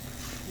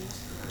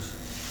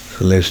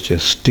 So let's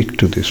just stick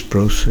to this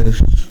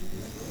process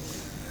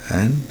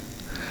and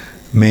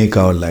make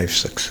our life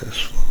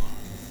successful.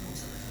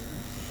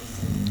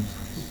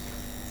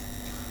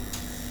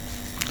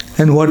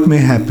 And what may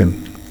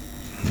happen?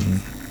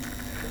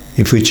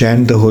 If we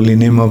chant the holy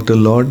name of the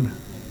Lord,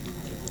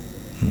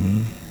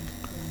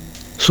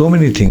 so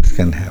many things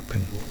can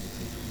happen.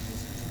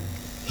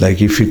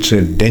 Like if it's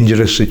a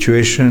dangerous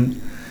situation,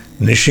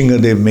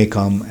 Nrsingadev may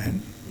come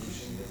and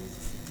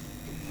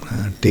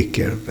take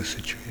care of the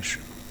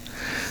situation.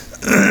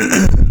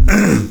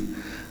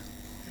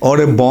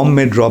 Or a bomb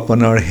may drop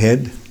on our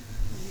head.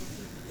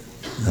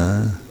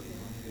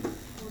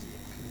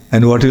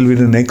 And what will be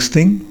the next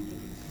thing?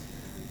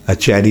 A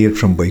chariot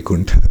from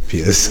Vaikuntha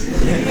appears.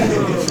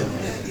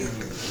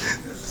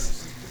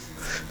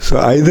 So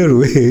either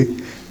way,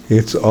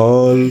 it's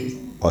all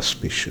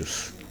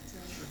auspicious.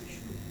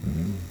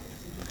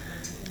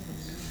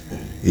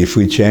 If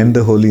we chant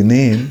the holy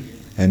name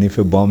and if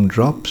a bomb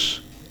drops,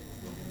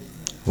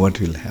 what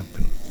will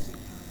happen?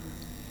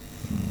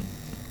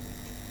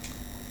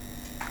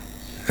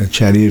 A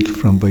chariot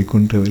from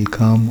Vaikuntha will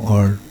come,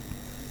 or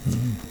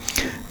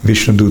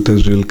Vishnu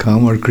Dutas will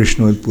come, or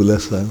Krishna will pull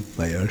us up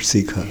by our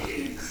sikha.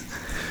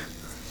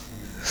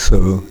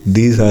 So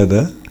these are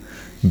the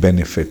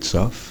benefits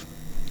of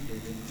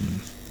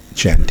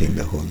chanting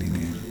the holy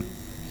name.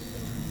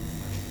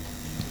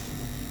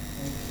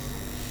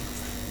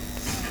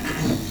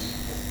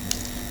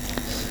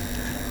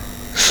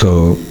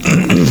 So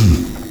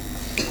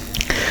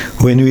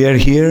when we are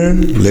here,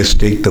 let's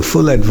take the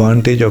full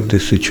advantage of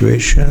this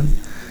situation,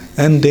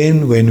 and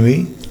then when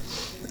we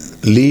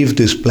leave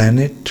this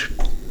planet,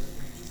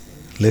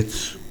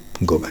 let's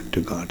go back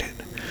to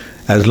Godhead.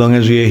 As long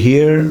as we are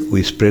here,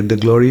 we spread the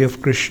glory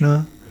of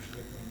Krishna,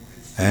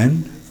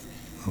 and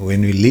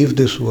when we leave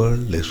this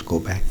world, let's go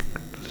back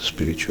to the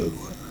spiritual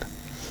world.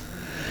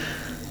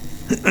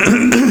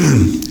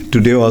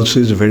 Today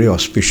also is a very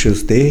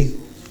auspicious day,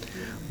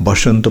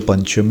 Basanta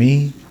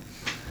Panchami.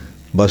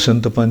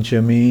 Basanta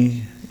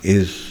Panchami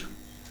is,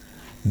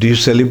 do you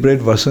celebrate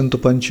Basanta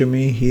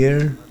Panchami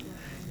here?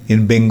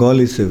 In Bengal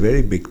it's a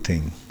very big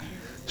thing,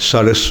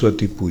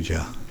 Saraswati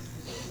Puja.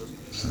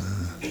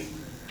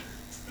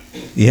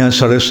 यहाँ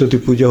सरस्वती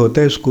पूजा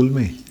होता है school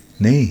में?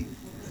 नहीं?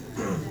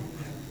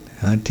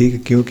 हाँ ठीक है,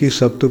 क्योंकि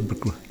सब तो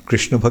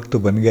कृष्ण भक्त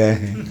बन गए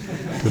हैं,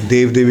 तो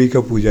देव देवी का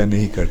पूजा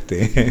नहीं करते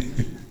हैं.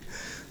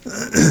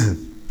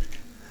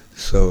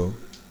 So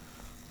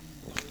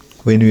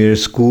when we were at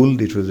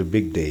school, it was a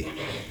big day.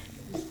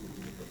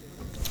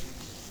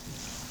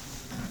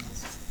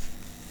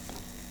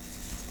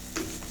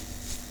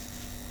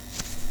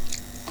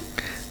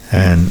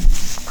 And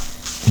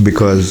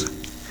because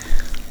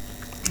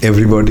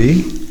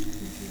everybody,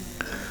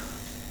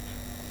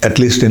 at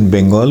least in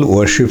Bengal,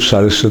 worships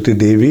Saraswati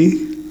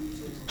Devi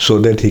so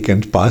that he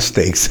can pass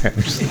the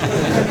exams.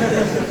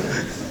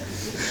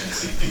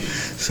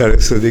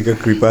 Saraswati ka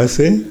kripa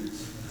se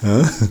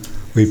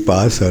we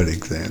pass our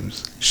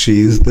exams. She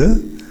is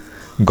the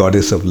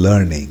goddess of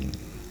learning.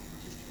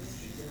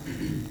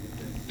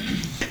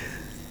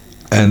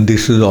 And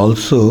this is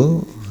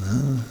also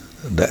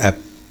the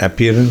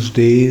appearance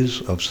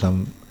days of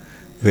some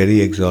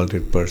very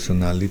exalted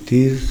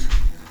personalities.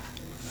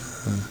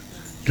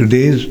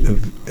 Today is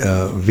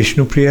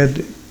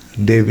Vishnupriya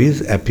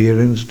Devi's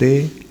appearance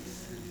day.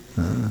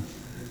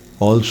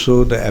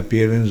 Also the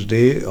appearance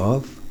day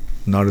of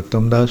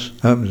Narottam Das,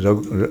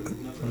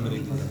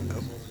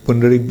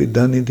 Pundarik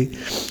Vidyanidhi.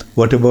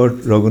 What about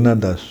Raghunath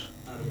Das?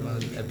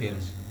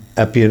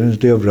 Appearance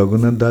day of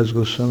Raghunath Das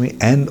Goswami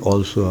and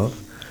also of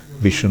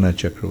Vishwanath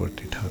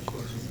Chakravarti Thakur.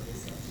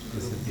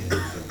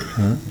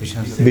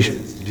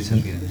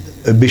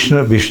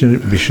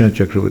 Vishwanath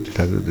Chakravarti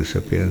Thakur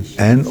disappearance,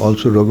 and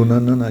also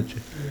Raghunandan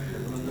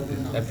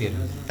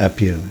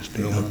appearance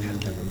day. Okay.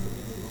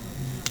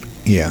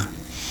 Yeah.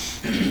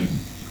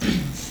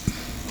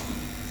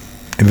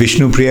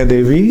 Vishnupriya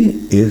Devi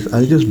is,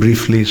 I'll just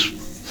briefly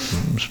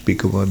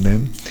speak about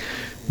them.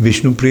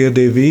 Vishnupriya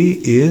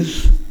Devi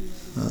is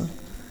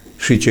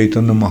Sri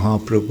Chaitanya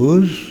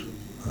Mahaprabhu's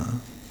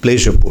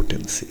pleasure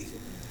potency.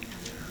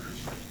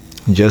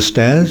 Just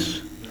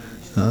as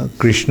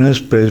Krishna's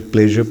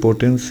pleasure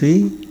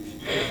potency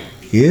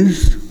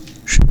is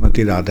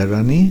Srimati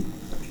Radharani,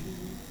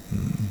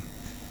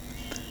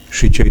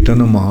 Sri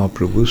Chaitanya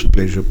Mahaprabhu's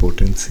pleasure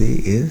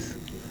potency is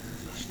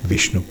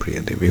Vishnu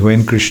Priya Devi.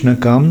 When Krishna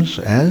comes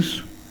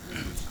as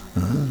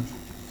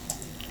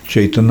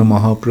Chaitanya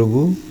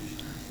Mahaprabhu,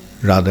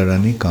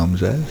 Radharani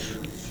comes as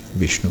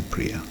Vishnu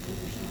Priya.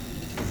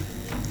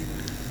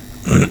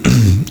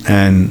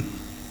 And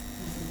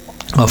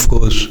of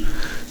course,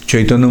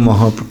 Chaitanya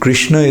Mahaprabhu,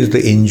 Krishna is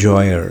the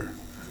enjoyer,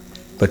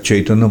 but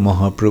Chaitanya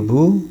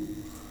Mahaprabhu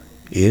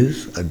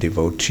is a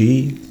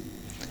devotee,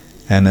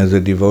 and as a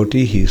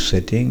devotee he is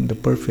setting the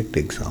perfect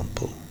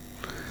example.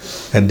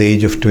 At the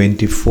age of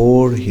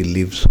 24, he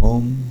leaves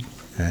home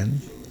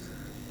and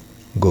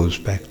goes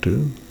back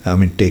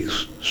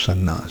takes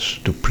sannyas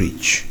to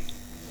preach.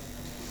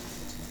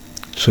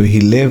 So he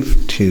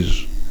left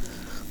his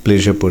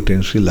pleasure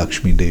potency,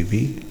 Lakshmi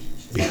Devi,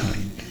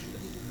 behind.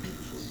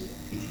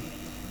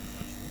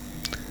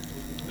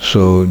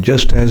 So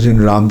just as in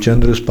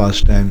Ramchandra's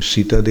pastime,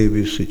 Sita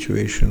Devi's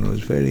situation was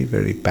very,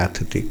 very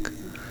pathetic.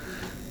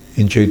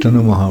 In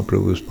Chaitanya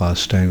Mahaprabhu's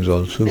pastimes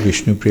also,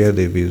 Vishnu Priya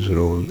Devi's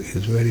role is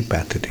a very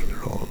pathetic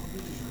role.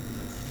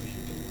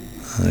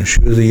 She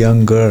was a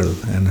young girl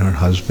and her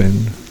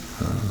husband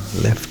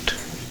left.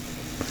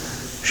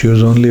 She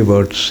was only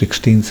about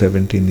 16,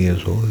 17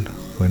 years old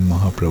when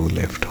Mahaprabhu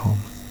left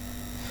home.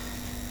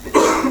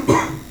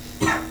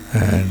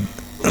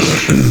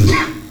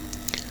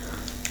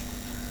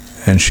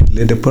 And she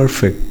led a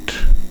perfect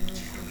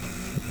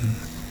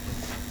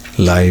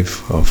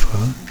life of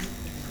a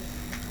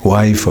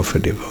wife of a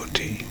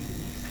devotee.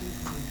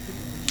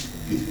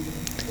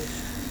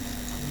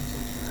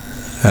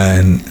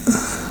 And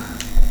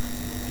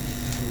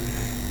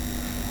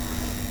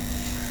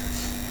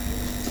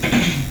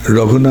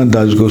Raghunath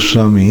Das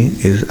Goswami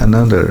is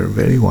another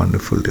very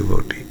wonderful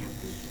devotee.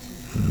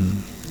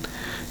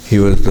 He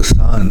was the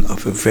son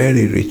of a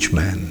very rich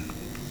man.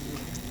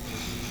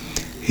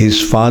 His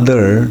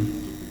father's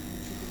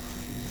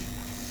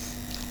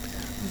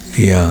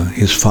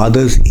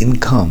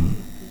income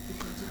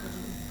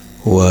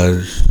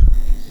was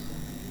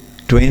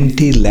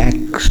 20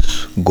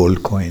 lakhs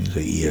gold coins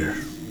a year.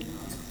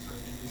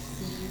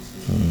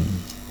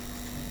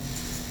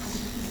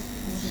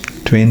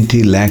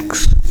 20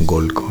 lakhs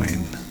gold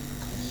coin.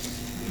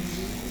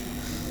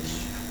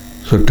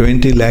 So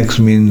 20 lakhs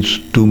means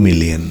 2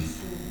 million.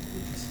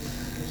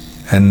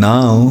 And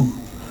now,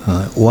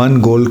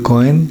 one gold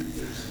coin,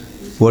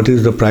 what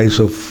is the price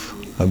of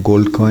a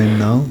gold coin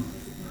now?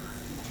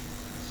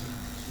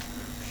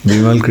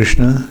 Bimal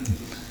Krishna,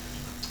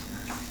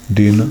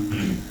 do you know?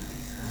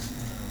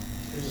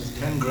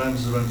 10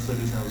 grams is around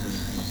 30,000.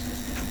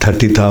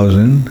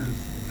 30,000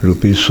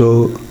 rupees,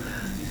 so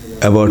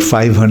about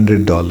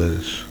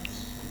 $500.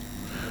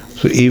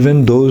 So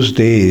even those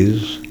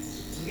days,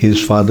 his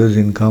father's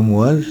income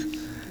was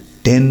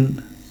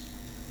 10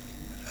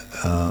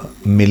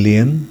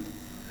 million.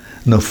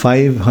 No,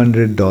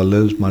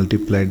 $500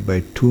 multiplied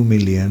by 2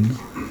 million,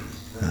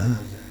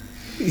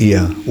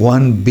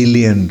 $1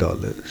 billion.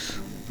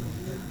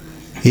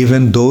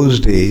 Even those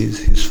days,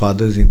 his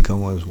father's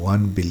income was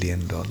 $1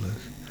 billion.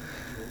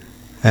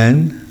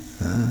 And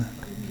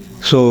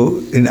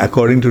so,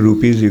 according to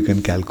rupees, you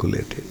can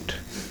calculate it.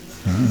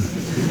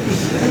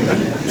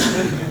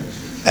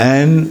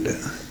 And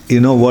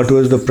you know what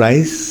was the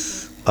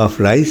price of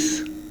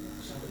rice?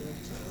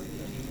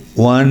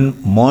 1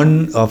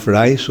 mon of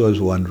rice was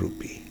 1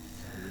 rupee.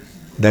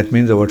 That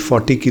means about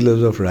 40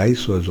 kilos of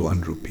rice was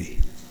 1 rupee.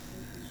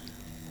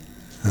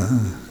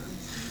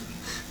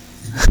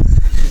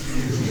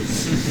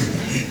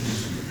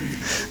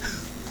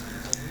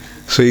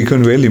 So you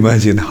can well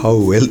imagine how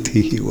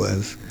wealthy he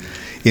was.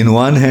 In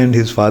one hand,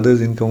 his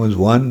father's income was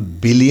 $1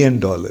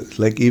 billion.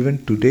 Like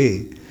even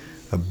today,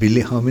 a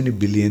billion. How many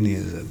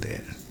billionaires are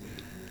there?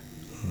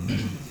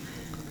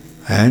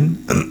 And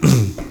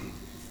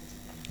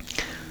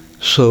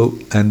so,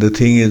 and the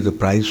thing is, the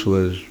price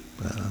was.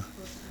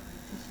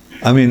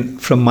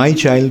 From my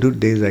childhood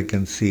days, I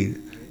can see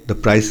the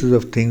prices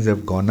of things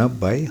have gone up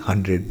by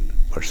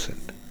 100%.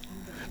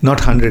 Not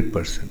 100%,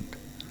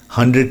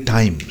 100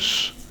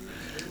 times.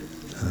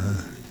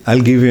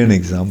 I'll give you an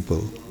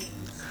example.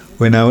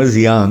 When I was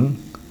young,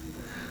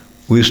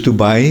 we used to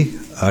buy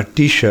a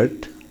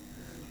t-shirt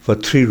for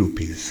 3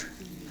 rupees.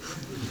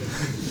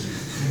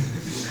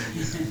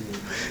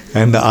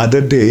 And the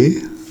other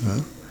day,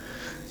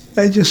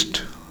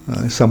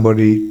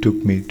 somebody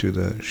took me to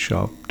the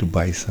shop to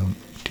buy some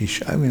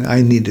t-shirt.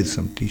 I needed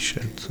some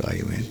t-shirts, so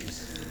I went.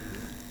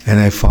 And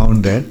I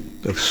found that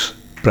the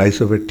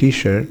price of a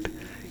t-shirt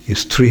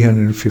is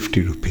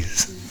 350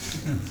 rupees.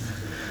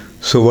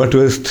 So what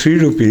was 3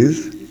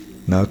 rupees,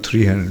 now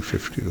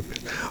 350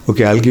 rupees.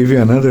 Okay, I'll give you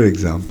another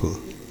example.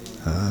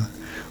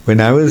 When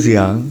I was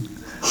young,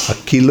 a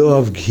kilo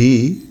of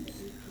ghee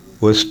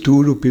was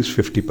 2 rupees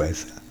 50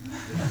 paisa.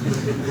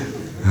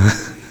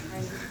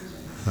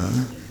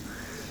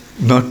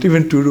 Not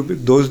even 2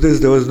 rupees. Those days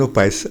there was no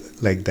paisa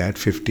like that,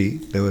 50.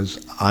 There was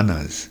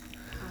annas.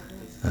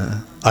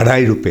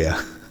 Adhai rupiah.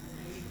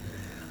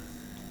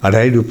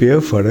 Adhai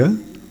rupiah for a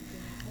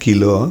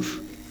kilo of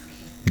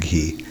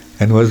ghee.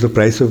 And what's the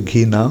price of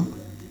ghee now?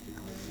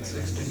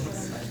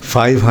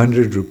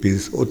 500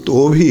 rupees.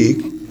 तो भी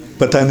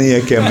पता नहीं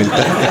है क्या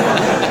मिलता है.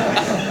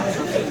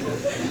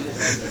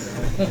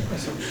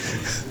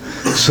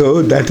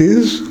 So that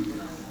is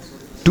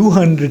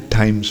 200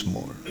 times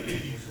more.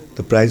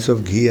 The price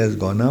of ghee has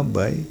gone up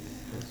by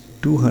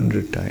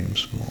 200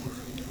 times more.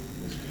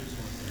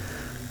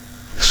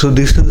 So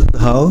this is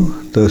how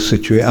the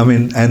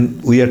situation,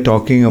 and we are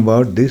talking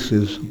about this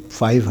is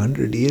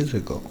 500 years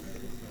ago.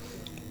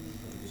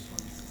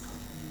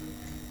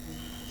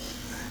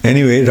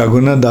 Anyway,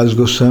 Raghunath Das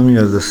Goswami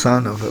was the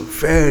son of a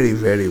very,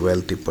 very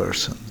wealthy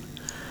person.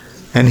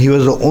 And he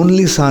was the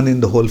only son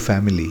in the whole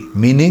family,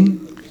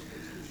 meaning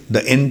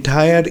the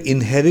entire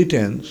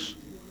inheritance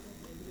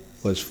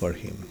was for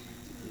him.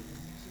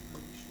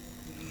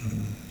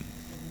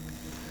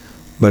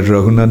 But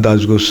Raghunath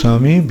Das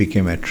Goswami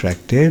became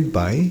attracted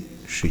by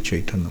Sri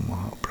Chaitanya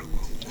Mahaprabhu.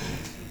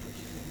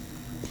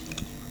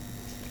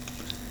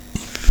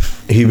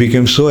 He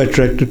became so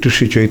attracted to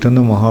Sri Chaitanya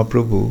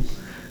Mahaprabhu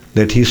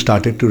that he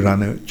started to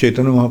run away.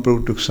 Chaitanya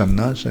Mahaprabhu took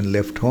sannyas and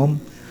left home.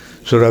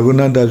 So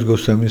Raghunath Das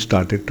Goswami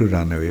started to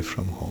run away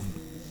from home.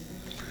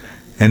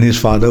 And his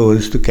father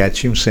was to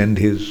catch him, send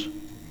his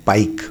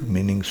pike,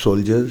 meaning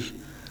soldiers,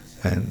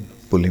 and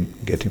pull him,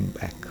 get him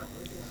back.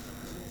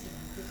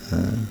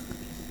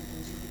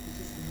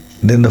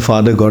 Then the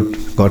father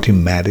got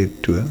him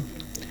married to a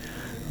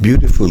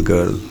beautiful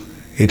girl.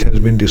 It has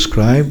been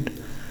described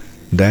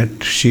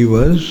that she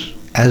was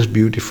as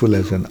beautiful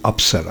as an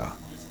apsara.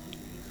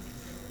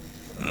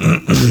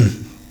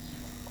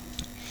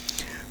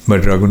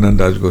 But Raghunath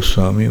Das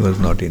Goswami was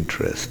not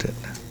interested.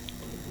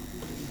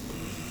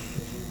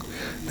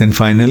 Then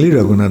finally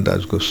Raghunath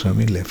Das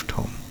Goswami left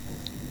home.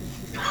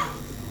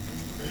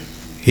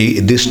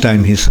 This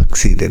time he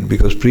succeeded,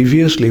 because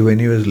previously when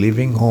he was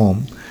leaving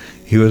home,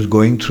 he was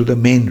going through the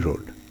main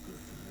road.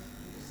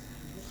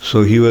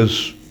 So he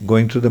was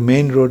going through the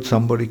main road,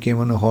 somebody came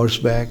on a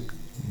horseback,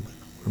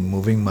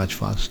 moving much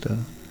faster,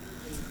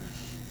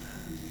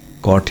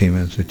 caught him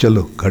and said,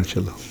 "Chalo, ghar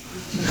chalo."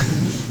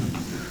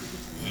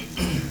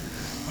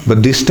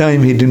 But this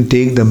time he didn't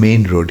take the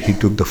main road, he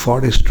took the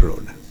forest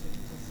road,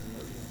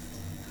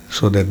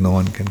 so that no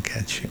one can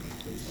catch him.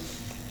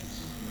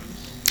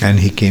 And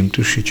he came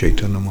to Sri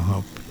Chaitanya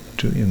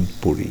Mahaprabhu in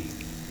Puri.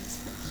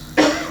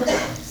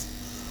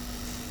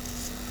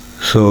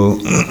 So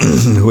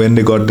when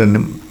they got the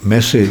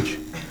message,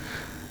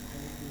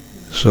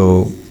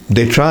 so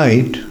they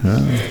tried.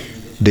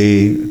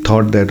 They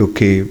thought that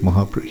okay,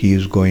 he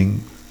is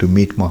going to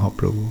meet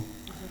Mahaprabhu.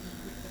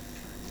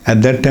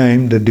 At that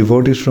time, the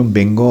devotees from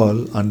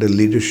Bengal, under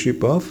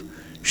leadership of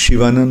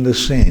Shivananda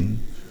Sen,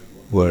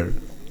 were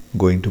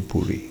going to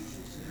Puri.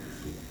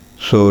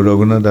 So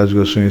Raghunath Das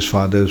Goswami's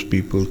father's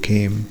people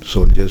came,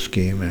 soldiers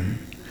came and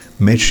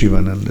met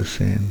Shivananda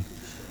Sen.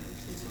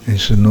 He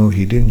said, no,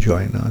 he didn't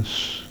join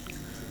us.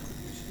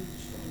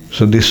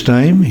 So this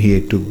time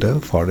he took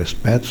the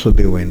forest path, so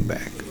they went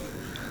back.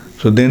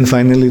 So then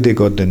finally they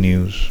got the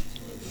news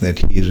that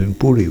he is in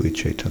Puri with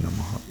Chaitanya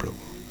Mahaprabhu.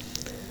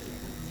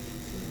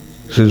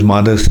 So his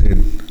mother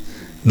said,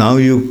 now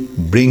you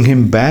bring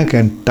him back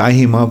and tie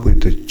him up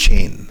with a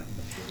chain.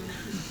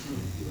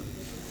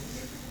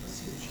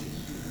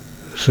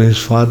 So his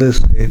father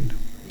said,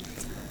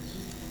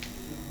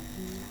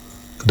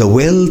 the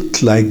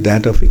wealth like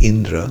that of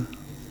Indra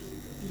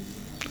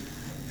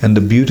and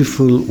the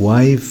beautiful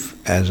wife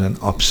as an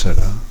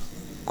apsara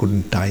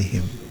couldn't tie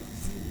him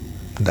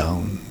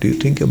down. Do you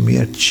think a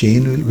mere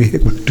chain will be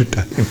able to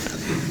tie him down?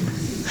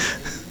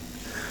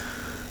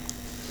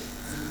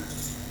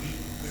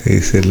 He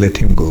said, let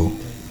him go.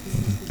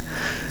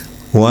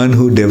 One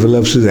who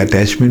develops his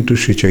attachment to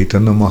Sri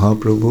Chaitanya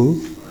Mahaprabhu,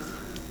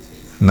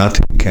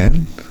 nothing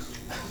can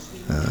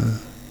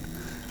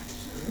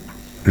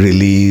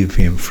relieve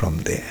him from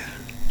there.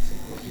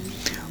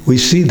 We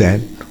see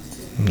that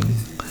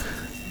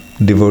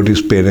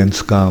devotees'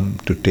 parents come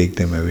to take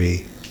them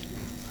away.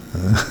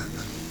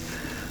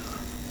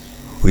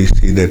 We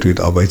see that with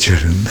Abhay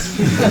Charan.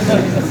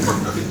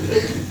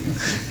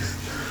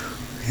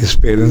 His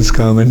parents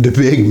come and they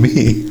beg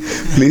me,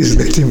 please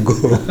let him go.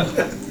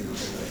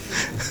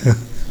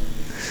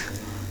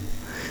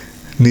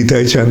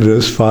 Nitai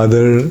Chandra's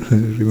father,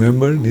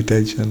 remember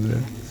Nitai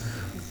Chandra?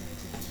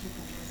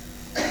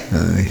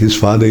 His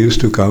father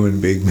used to come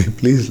and beg me,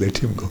 please let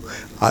him go.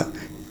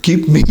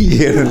 Keep me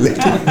here and let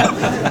him go.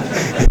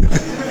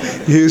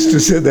 He used to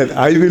say that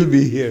I will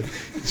be here.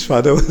 His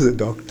father was a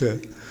doctor.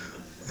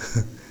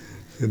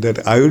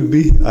 That I would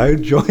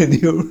join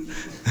you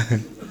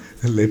and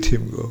let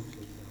him go.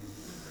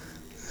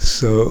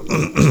 So,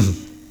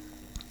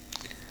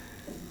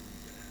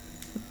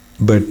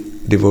 but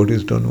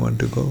devotees don't want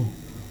to go.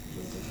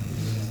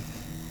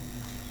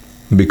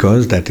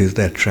 Because that is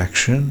the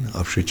attraction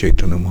of Sri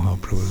Chaitanya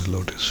Mahaprabhu's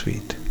lotus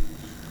feet.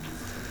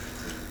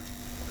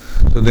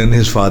 So then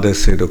his father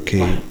said,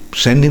 okay,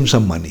 send him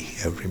some money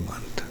every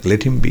month.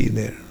 Let him be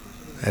there.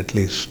 at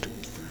least.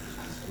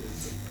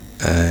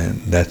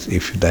 And that's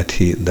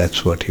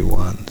what he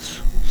wants.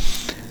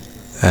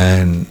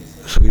 And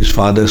so his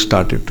father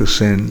started to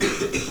send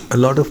a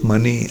lot of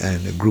money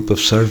and a group of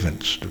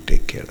servants to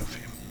take care of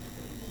him.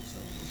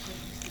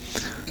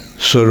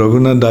 So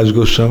Raghunath Das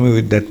Goswami,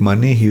 with that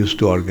money, he used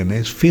to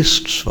organize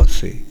feasts for,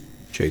 say,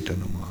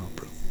 Chaitanya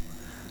Mahaprabhu.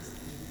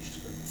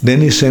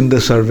 Then he sent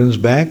the servants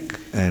back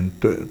and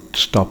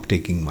stopped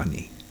taking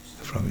money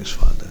from his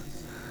father.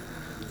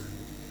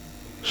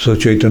 So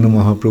Chaitanya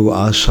Mahaprabhu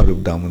asked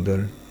Sarup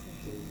Damodar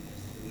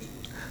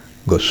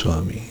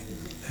Goswami,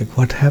 like,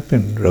 what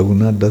happened?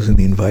 Raghunath doesn't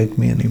invite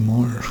me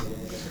anymore.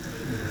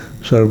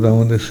 Sarup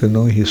Damodar said,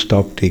 no, he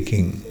stopped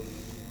taking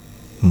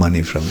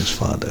money from his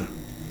father.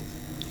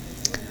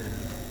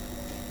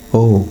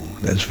 Oh,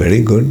 that's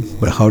very good.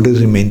 But how does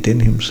he maintain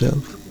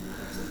himself?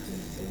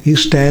 He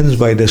stands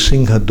by the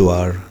Singha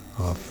Dwar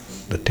of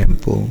the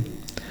temple,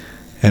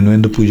 and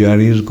when the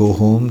pujaris go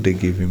home, they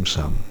give him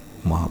some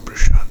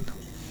Mahaprasad.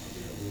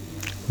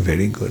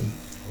 Very good.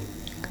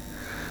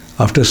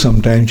 After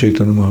some time,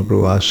 Chaitanya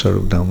Mahaprabhu asked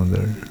Sarup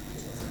Damodar,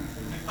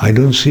 I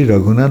don't see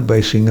Raghunath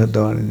by Singha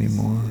Dwar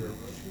anymore.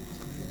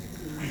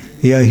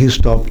 Yeah, he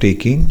stopped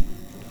taking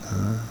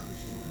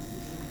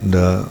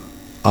the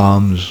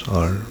alms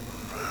or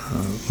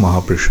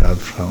Mahaprasad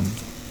from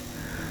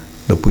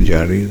the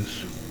pujaris.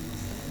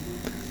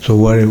 So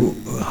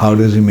how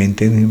does he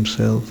maintain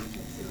himself?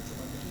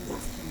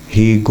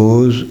 He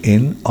goes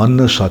in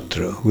Anna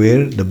Satra,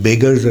 where the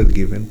beggars are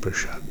given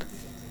prasad,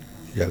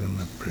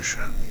 Jagannath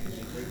prasad.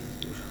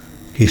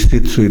 He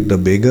sits with the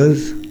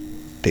beggars,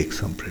 takes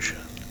some prasad.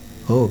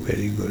 Oh,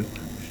 very good.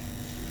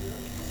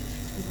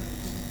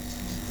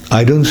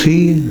 I don't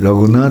see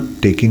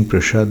Raghunath taking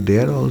prasad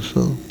there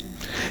also.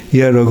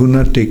 Yeah,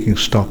 Raghunath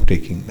stopped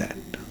taking that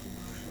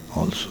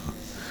also.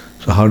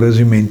 So how does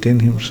he maintain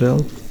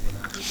himself?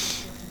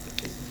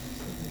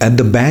 At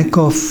the back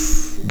of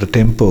the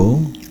temple,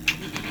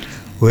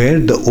 where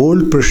the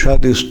old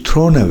prasad is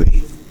thrown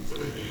away,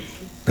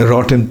 the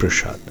rotten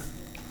prasad,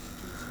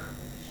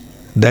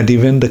 that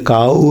even the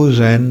cows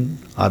and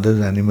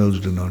other animals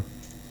do not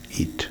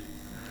eat.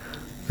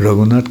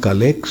 Raghunath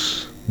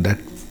collects that,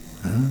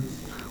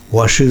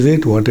 washes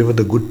it, whatever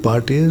the good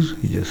part is,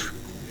 he is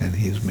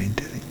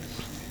maintaining.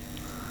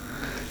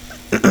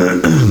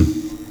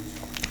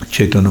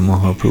 Chaitanya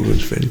Mahaprabhu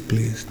was very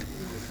pleased.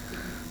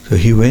 So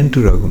he went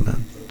to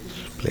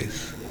Raghunath's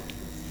place.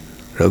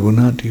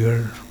 Raghunath, you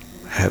are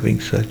having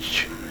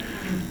such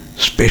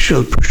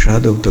special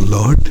prasad of the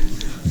Lord,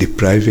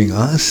 depriving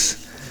us.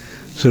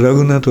 So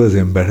Raghunath was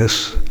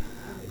embarrassed.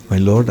 My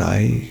Lord,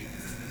 I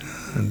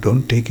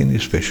don't take any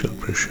special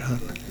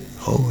prasad.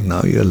 Oh,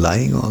 now you are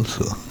lying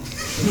also.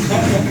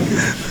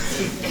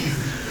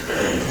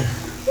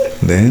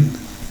 Then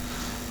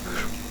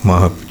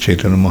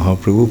Chaitanya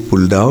Mahaprabhu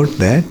pulled out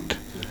that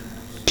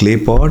clay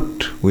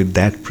pot with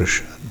that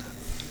prasad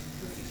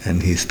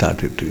and he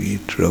started to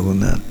eat.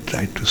 Raghunath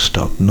tried to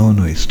stop. No,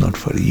 it's not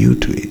for you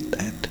to eat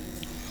that.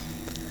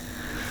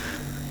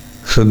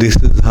 So this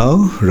is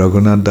how through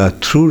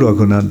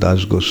Raghunath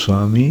Das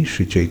Goswami,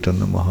 Sri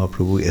Chaitanya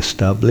Mahaprabhu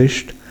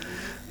established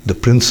the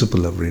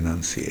principle of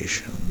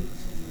renunciation.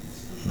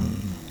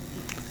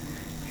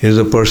 Here's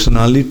a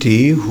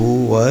personality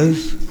who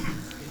was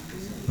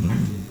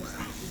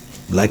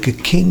like a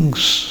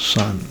king's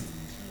son.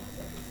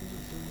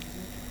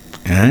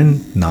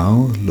 And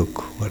now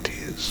look what he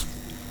is.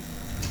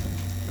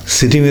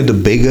 Sitting with the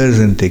beggars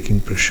and taking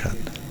prasad.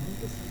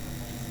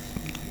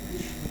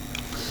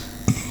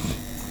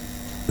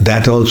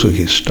 That also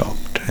he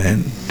stopped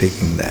and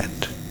taking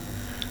that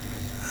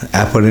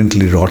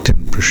apparently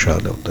rotten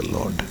prasad of the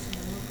Lord.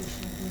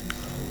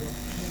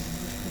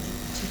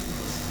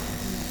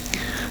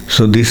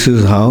 So this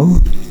is how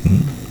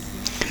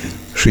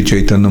Sri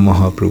Chaitanya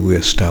Mahaprabhu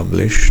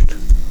established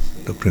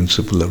the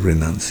principle of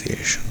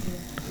renunciation.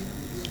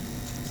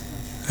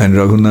 And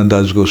Raghunath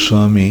Das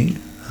Goswami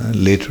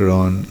later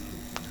on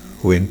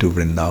went to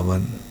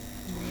Vrindavan.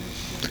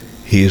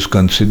 He is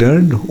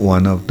considered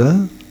one of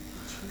the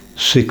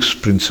 6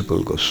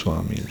 principal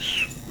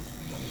Goswamis.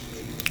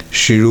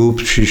 Shirup,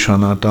 Shri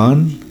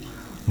Sanatan,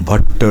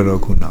 Bhatta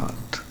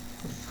Raghunath.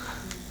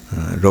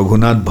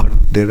 Raghunath Bhatt,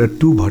 there are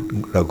 2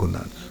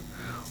 Raghunaths.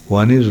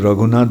 One is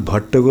Raghunath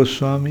Bhatta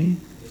Goswami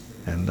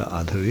and the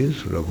other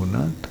is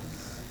Raghunath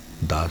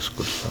Das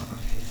Goswami.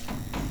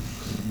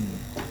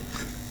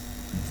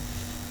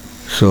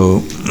 So,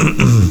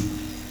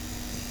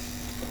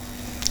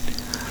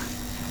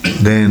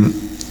 then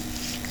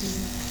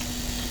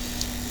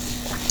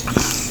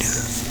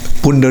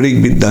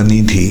Pundarik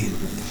Vidyanidhi.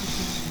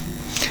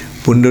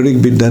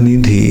 Pundarik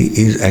Vidyanidhi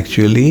is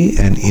actually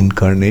an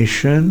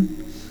incarnation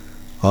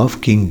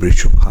of King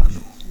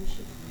Vrishabhanu.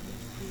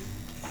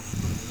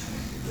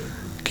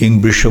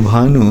 King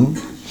Vrishabhanu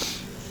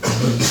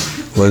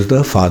was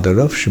the father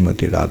of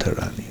Srimati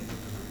Radharani.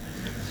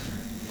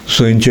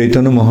 So in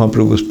Chaitanya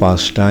Mahaprabhu's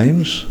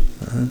pastimes,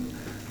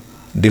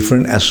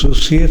 different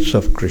associates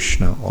of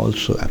Krishna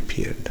also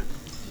appeared.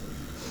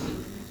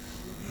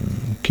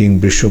 King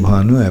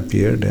Vrishabhanu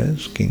appeared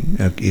as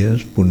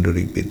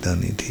Pundarik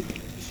Vidyanidhi.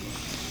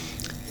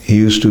 He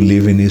used to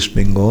live in East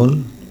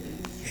Bengal,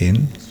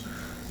 in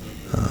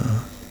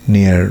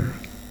near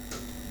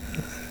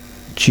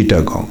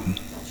Chittagong,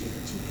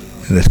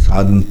 in the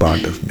southern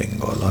part of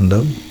Bengal, on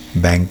the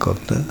bank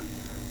of the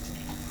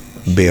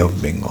Bay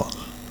of Bengal.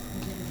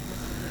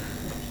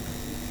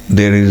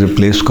 There is a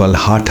place called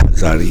Hat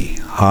Hazari,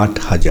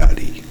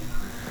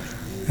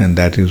 and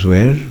that is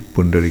where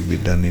Pundarik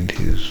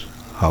Vidyanidhi's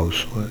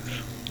house was.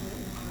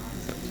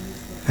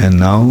 And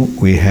now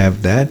we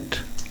have that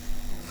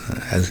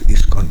as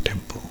ISKCON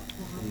temple.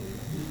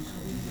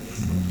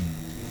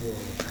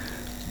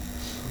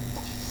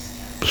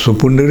 So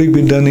Pundarik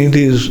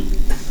Vidyanidhi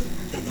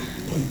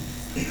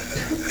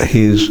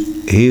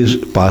his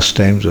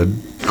pastimes are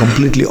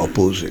completely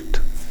opposite.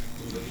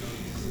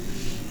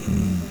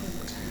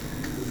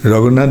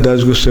 Raghunath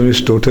Das Goswami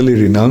is totally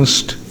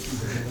renounced,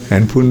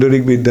 and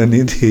Pundarik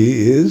Vidyanidhi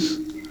is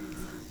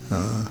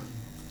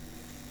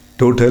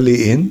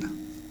totally in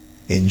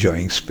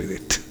enjoying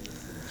spirit.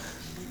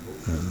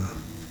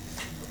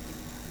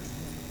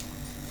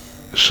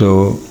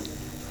 So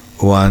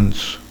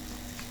once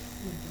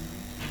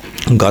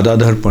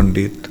Gadadhar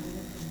Pandit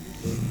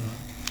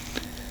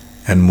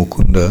and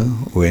Mukunda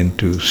went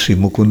to see,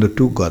 Mukunda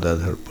took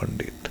Gadadhar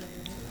Pandit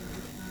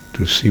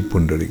to see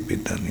Pundarik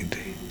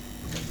Vidyanidhi,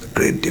 a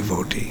great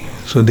devotee.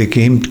 So they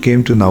came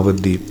to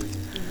Navadvip.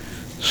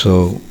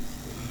 So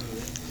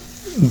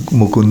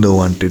Mukunda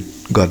wanted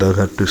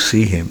Gadadhar to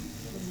see him.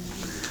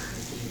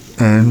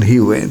 And he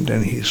went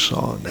and he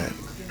saw that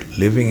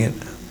living in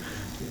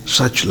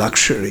such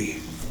luxury,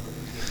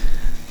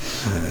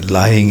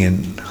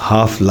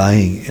 half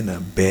lying in a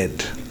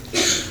bed,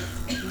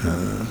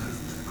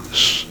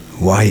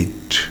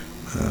 white,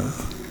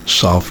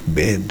 soft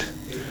bed,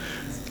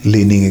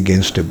 leaning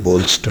against a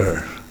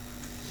bolster,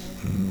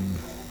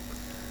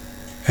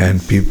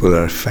 and people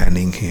are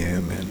fanning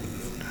him, and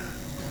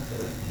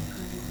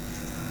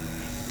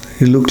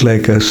he looked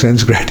like a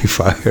sense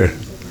gratifier,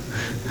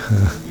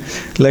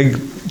 like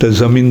the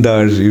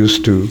zamindars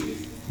used to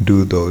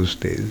do those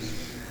days.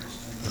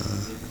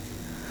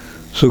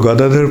 So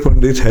Gadadhar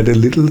Pandit had a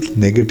little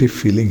negative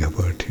feeling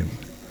about him.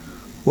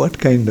 What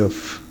kind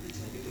of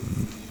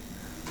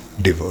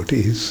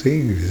devotee? He's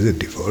saying he's a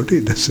devotee,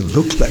 doesn't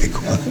look like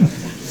one.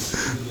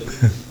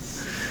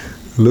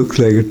 Looks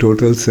like a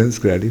total sense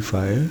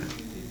gratifier.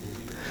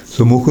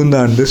 So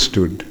Mukunda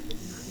understood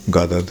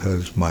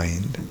Gadadhar's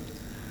mind.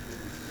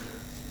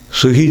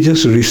 So he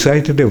just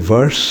recited a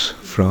verse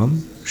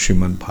from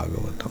Srimad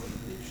Bhagavatam.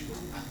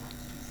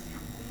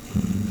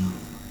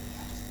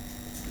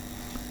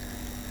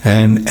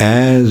 And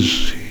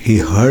as he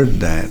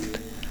heard that,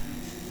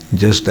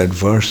 just that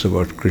verse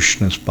about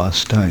Krishna's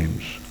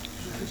pastimes,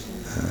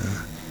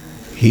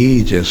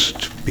 he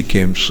just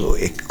became so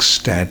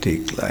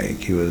ecstatic, like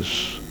he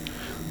was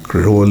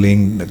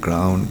rolling the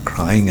ground,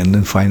 crying, and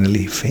then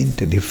finally he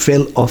fainted. He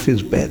fell off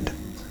his bed.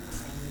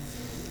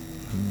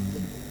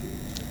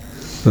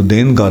 So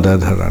then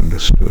Gadadhar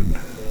understood.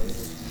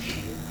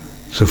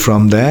 So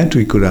from that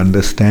we could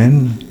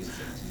understand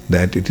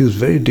that it is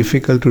very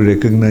difficult to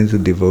recognize a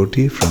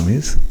devotee from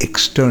his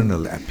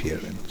external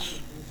appearance.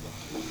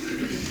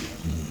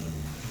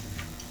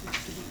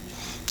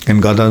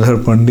 And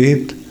Gadadhar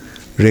Pandit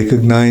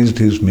recognized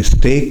his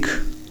mistake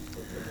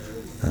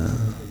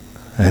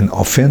and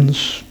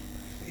offense.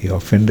 He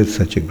offended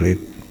such a great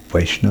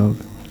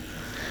Vaishnava.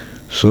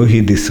 So he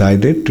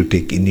decided to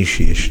take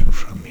initiation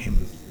from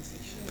him.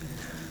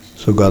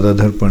 So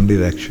Gadadhar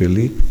Pandit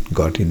actually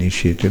got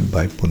initiated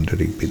by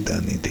Pundarik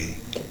Vidyanidhi.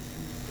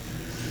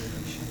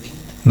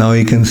 Now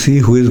you can see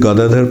who is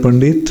Gadadhar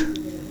Pandit?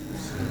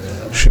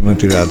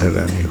 Srimati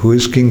Radharani. Who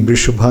is King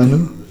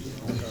Vrishabhanu?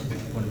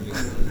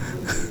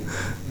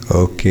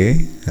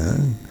 Okay.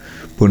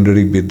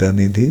 Pundarik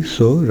Vidyanidhi.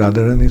 So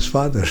Radharani's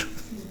father.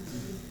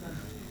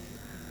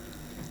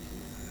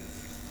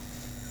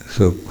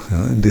 So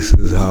this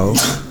is how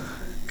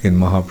in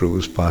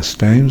Mahaprabhu's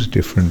pastimes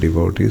different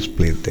devotees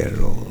played their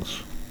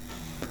roles.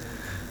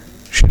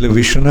 Srila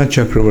Vishwanath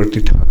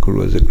Chakravarti Thakur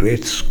was a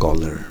great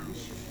scholar.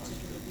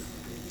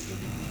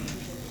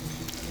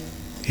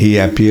 He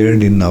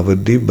appeared in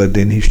Navadvip, but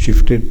then he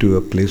shifted to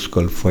a place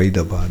called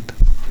Faridabad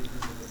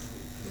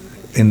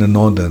in the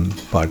northern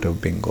part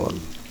of Bengal.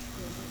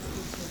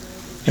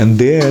 And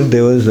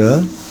there was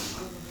a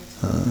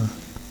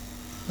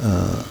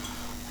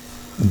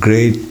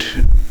great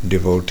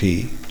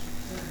devotee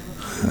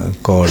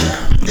called,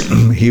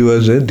 he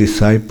was a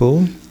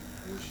disciple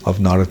of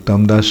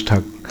Narottam Das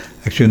Thakur.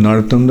 Actually,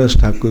 Narottam Das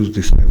Thakur's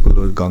disciple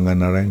was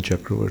Ganganarayan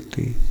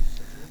Chakravarti.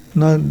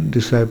 Not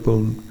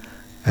disciple.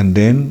 And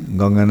then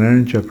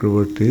Ganganarayan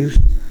Chakravarti's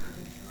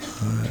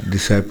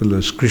disciple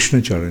was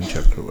Krishna Charan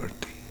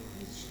Chakravarti.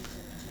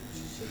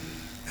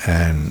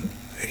 And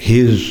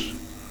his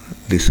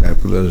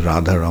disciple was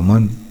Radha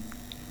Raman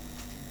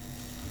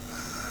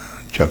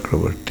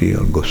Chakravarti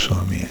or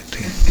Goswami, I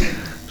think.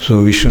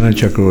 So Vishwanath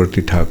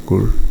Chakravarti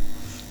Thakur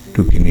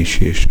took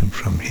initiation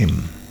from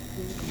him.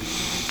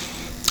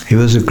 He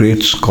was a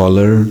great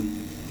scholar,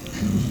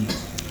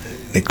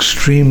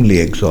 extremely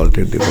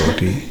exalted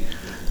devotee,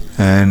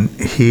 and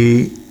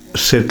he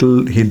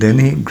settled. Then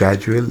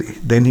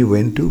he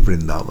went to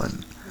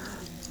Vrindavan.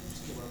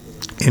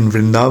 In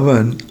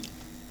Vrindavan,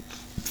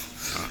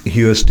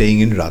 he was staying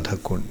in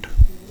Radhakund,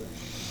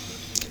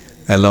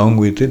 along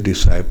with a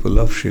disciple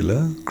of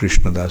Srila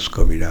Krishnadas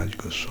Kaviraj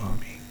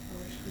Goswami.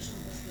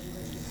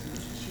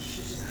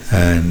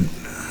 And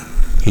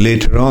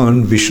later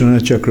on,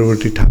 Vishwanath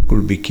Chakravarti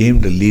Thakur became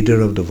the leader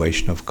of the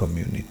Vaishnava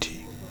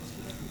community.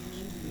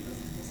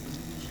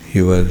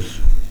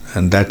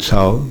 And that's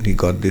how he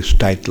got this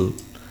title,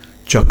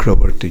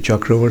 Chakravarti.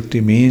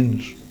 Chakravarti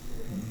means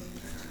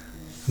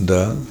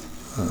the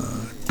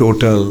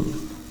total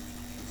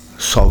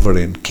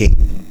sovereign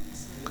king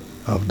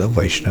of the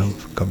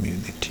Vaishnava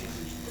community.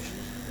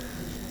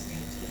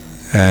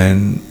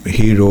 And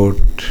he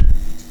wrote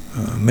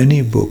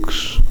many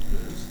books,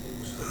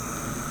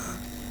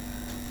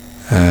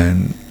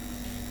 and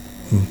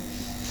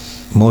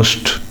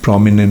most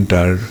prominent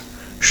are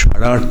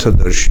Sharartha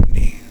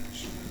Darshini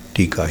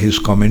Tika, his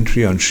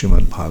commentary on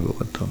Srimad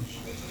Bhagavatam,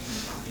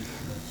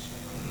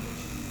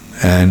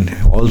 and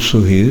also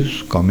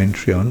his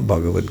commentary on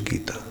Bhagavad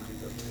Gita,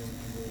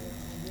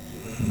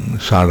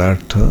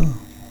 Sarartha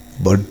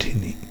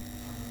Bardhini.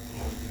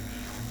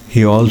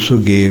 He also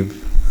gave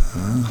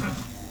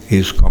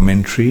his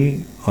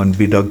commentary on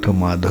Vidagdha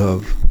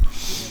Madhav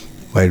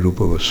by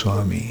Rupa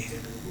Goswami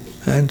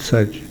and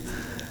such.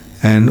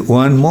 And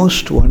one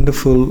most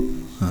wonderful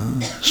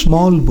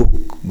small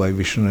book by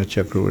Vishwanath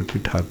Chakravarti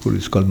Thakur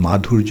is called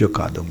Madhurya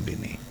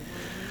Kadambini.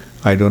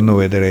 I don't know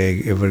whether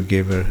I ever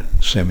gave a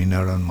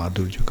seminar on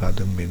Madhurya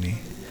Kadambini,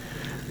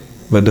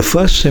 but the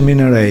first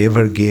seminar I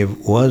ever gave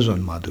was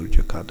on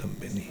Madhurya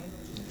Kadambini.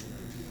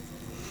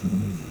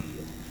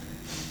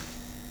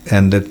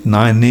 And the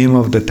name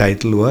of the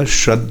title was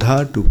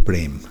Shraddha to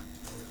Prem.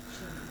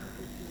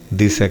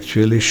 This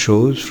actually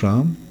shows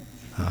from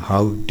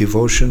how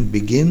devotion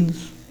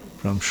begins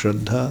from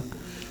Shraddha,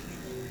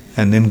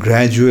 and then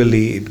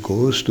gradually it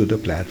goes to the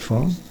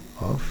platform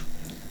of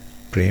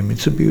Prem.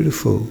 It's a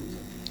beautiful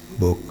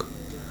book.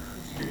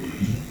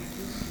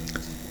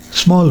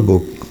 Small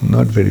book,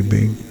 not very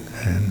big,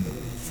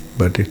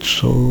 but it's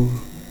so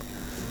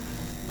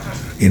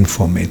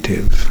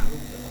informative.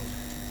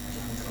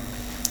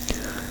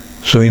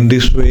 So in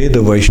this way,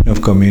 the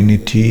Vaishnava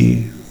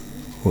community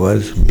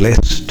was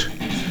blessed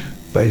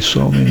by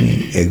so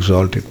many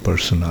exalted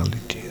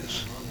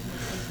personalities.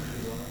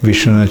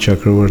 Vishwanath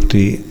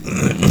Chakravarti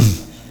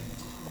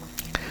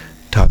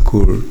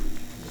Thakur,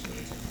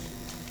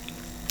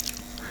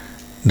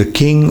 the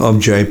king of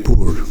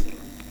Jaipur,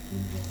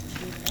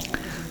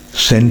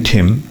 sent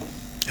him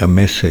a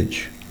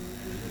message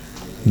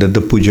that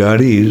the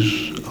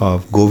pujaris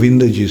of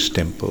Govindaji's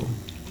temple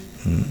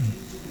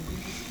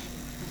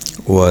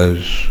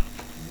was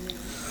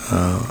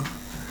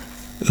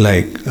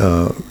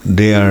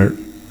they are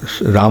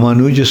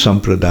Ramanuja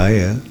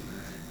Sampradaya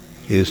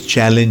is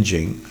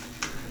challenging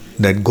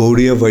that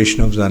Gaudiya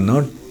Vaishnavas are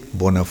not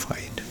bona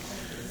fide,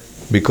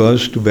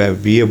 because to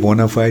be a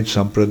bona fide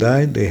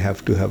Sampradaya they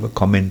have to have a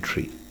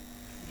commentary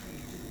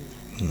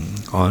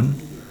on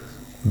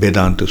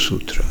Vedanta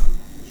Sutra.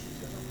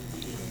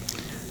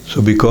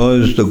 So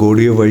because the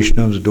Gaudiya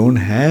Vaishnavas don't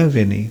have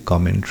any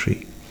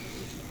commentary,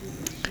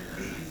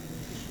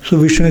 so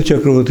Vishwanath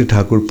Chakravarti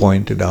Thakur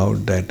pointed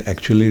out that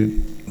actually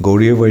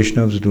Gaudiya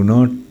Vaishnavas do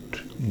not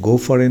go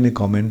for any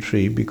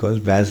commentary because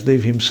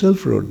Vasudev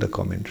himself wrote the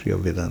commentary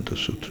of Vedanta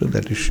Sutra,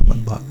 that is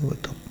Srimad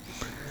Bhagavatam.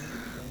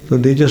 So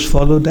they just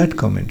follow that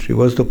commentary.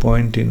 What's the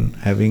point in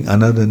having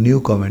another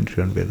new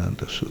commentary on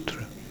Vedanta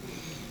Sutra?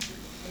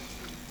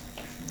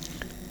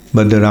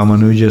 But the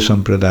Ramanuja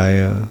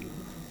Sampradaya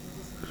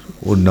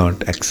would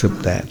not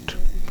accept that.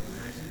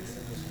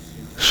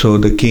 So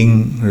the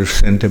king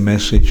sent a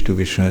message to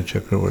Vishwanath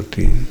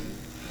Chakravarti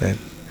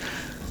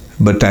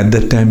but at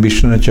that time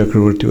Vishwanath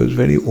Chakravarti was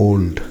very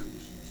old.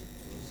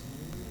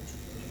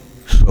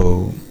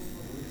 So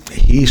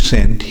he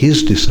sent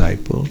his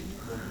disciple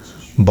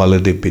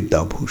Baladev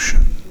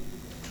Vidyabhushan.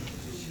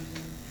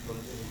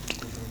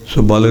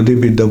 So Baladev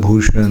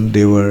Vidyabhushan,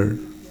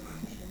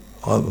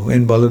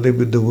 when Baladev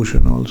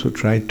Vidyabhushan also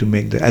tried to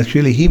make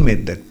actually he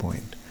made that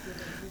point.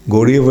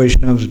 Gaudiya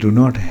Vaishnavas do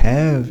not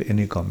have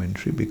any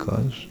commentary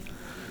because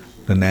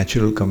the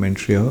natural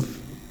commentary of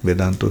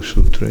Vedanta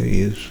Sutra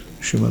is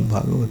Srimad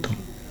Bhagavatam.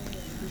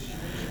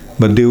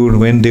 But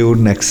when they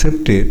wouldn't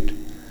accept it,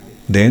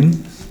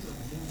 then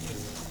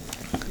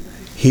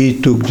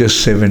he took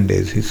just 7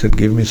 days. He said,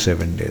 give me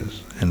 7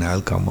 days and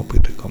I'll come up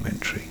with a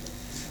commentary.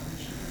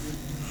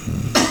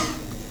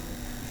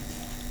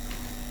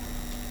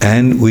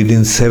 And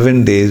within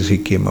 7 days he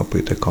came up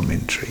with a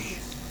commentary.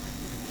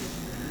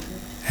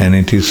 And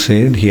it is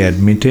said, he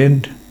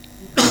admitted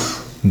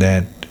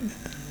that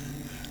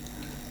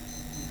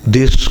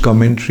this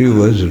commentary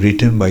was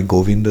written by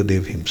Govinda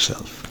Dev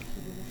himself.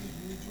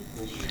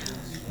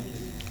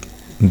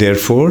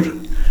 Therefore,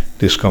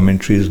 this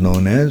commentary is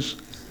known as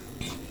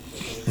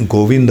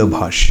Govinda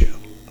Bhashya.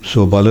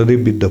 So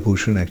Baladev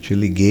Vidyabhushan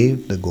actually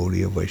gave the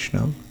Gaudiya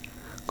Vaishnava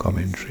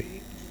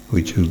commentary,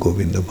 which is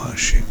Govinda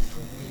Bhashya.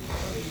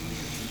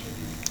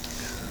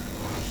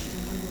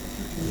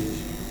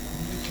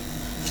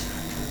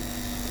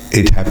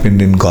 It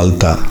happened in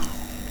Galta,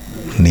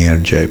 near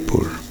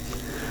Jaipur.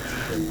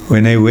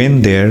 When I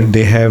went there,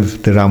 the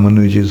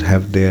Ramanujas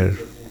have their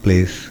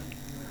place,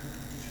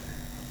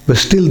 but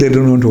still they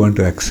do not want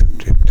to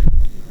accept it.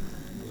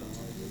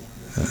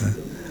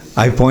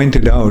 I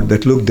pointed out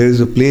that, look, there is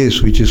a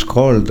place which is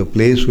called the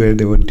place where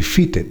they were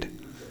defeated.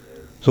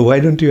 So why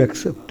don't you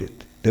accept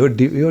it? You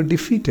were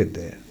defeated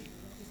there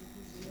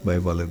by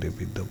Baladev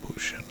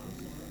Vidyabhushan.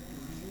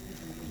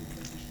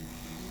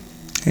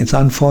 It's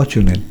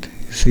unfortunate.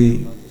 You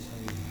see,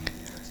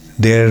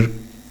 they're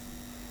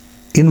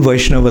in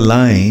Vaishnava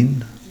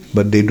line,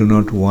 but they do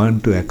not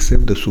want to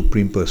accept the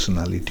Supreme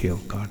Personality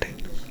of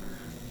Godhead,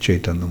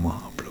 Chaitanya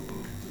Mahaprabhu.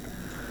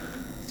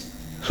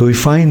 So we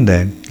find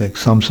that, like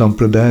some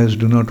sampradayas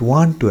do not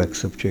want to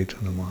accept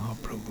Chaitanya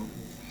Mahaprabhu.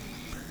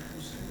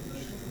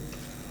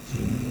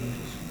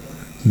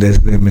 That's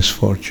their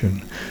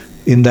misfortune.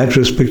 In that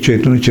respect,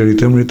 Chaitanya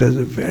Charitamrita is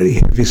a very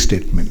heavy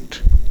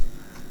statement.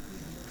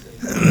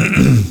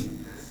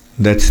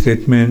 That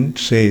statement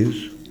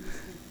says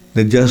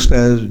that just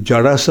as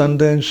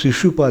Jarasandha and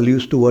Shishupal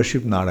used to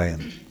worship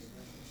Narayan,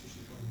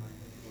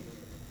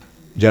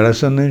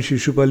 Jarasandha and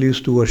Shishupal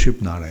used to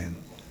worship Narayan.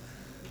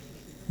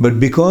 But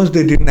because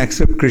they didn't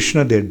accept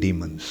Krishna, they're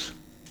demons.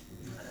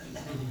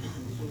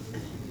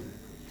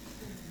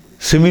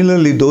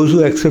 Similarly, those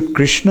who accept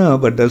Krishna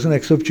but doesn't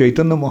accept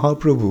Chaitanya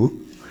Mahaprabhu,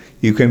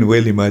 you can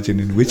well imagine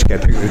in which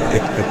category they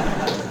are.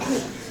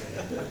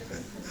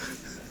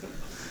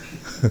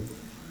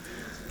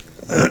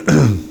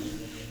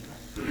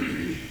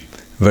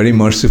 Very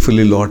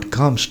mercifully, Lord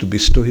comes to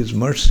bestow His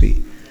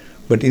mercy.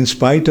 But in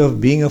spite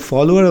of being a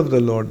follower of the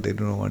Lord, they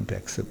do not want to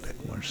accept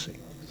that mercy.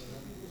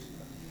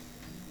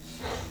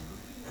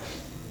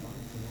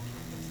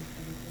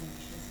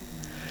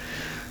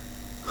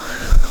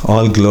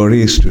 All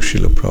glory is to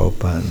Srila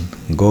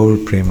Prabhupada. Gaur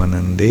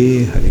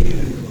Premanande Hari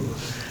Hari.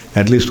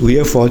 At least we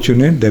are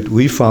fortunate that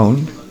we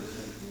found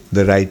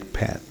the right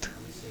path.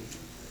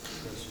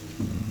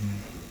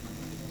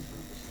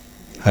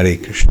 Hare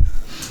Krishna.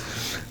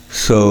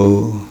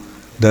 So,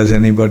 does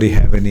anybody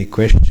have any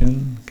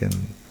question? Can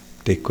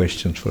take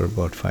questions for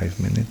about 5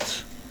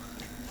 minutes.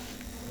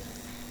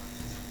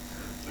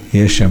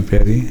 Yes,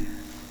 Shampyari?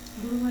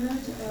 Guru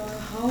Maharaj,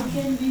 how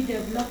can we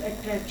develop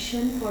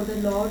attraction for the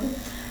Lord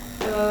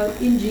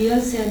in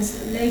real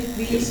sense? Like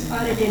we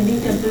are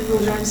attending temple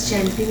programs,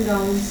 chanting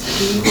rounds,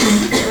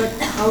 but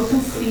how to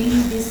feel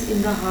this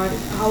in the heart?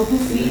 How to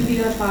feel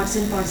we are parts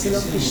and parcel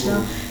of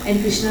Krishna and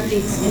Krishna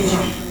takes care of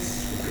us?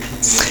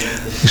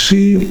 You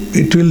see,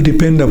 it will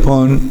depend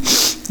upon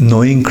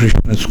knowing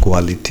Krishna's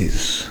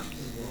qualities.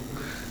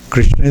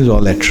 Krishna is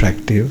all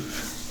attractive.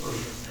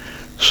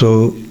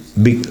 So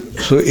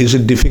is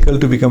it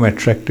difficult to become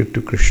attracted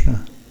to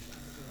Krishna?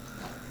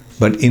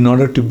 But in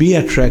order to be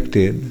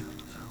attracted,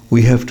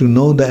 we have to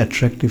know the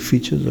attractive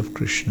features of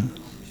Krishna.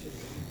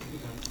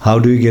 How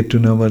do we get to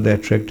know about the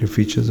attractive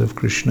features of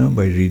Krishna?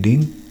 By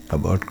reading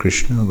about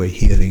Krishna, by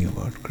hearing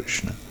about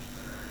Krishna.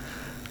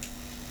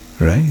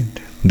 Right?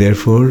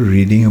 Therefore,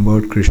 reading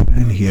about Krishna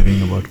and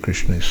hearing about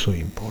Krishna is so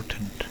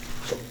important.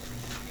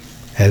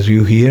 As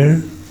you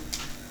hear,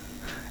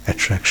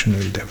 attraction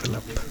will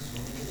develop.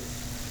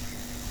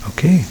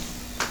 Okay?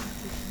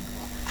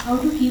 How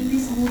to keep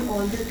this mood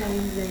all the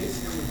time, like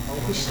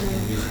Krishna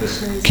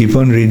is... Keep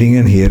on reading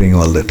and hearing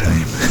all the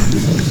time.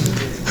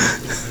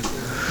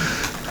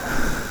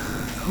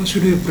 How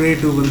should we pray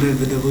to Baladev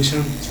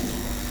Vidyabhushan?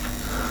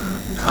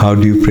 How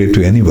do you pray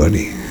to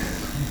anybody?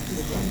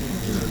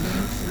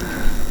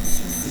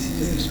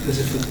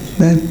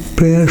 That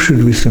prayer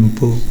should be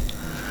simple.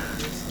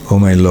 Oh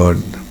my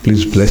Lord,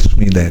 please bless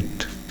me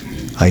that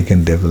I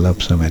can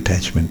develop some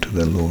attachment to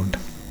the Lord.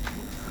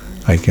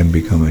 I can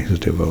become His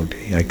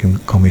devotee. I can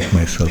commit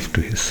myself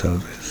to His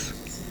service.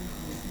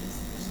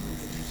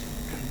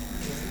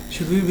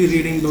 Should we be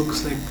reading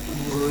books like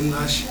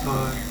Govindash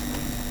or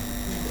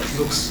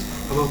books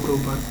about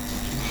Prabhupada?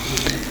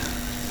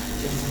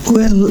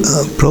 Well,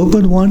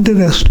 Prabhupada wanted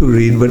us to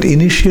read, but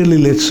initially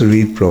let's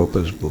read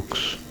Prabhupada's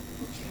books.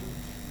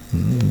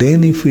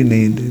 Then if we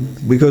need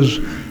it, because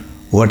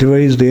whatever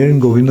is there in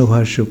Govinda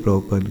Bhashya,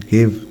 Prabhupada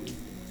gave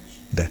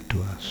that to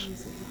us.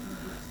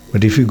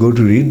 But if you go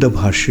to read the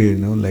Bhashya,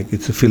 like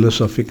it's a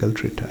philosophical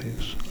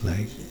treatise,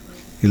 like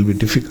it'll be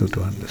difficult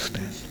to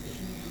understand.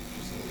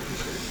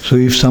 So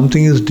if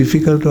something is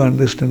difficult to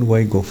understand,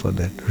 why go for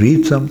that?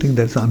 Read something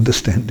that's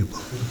understandable.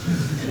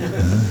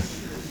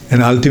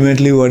 And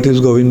ultimately, what is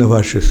Govinda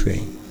Bhashya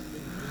saying?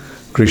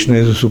 Krishna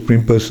is the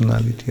Supreme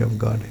Personality of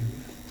Godhead.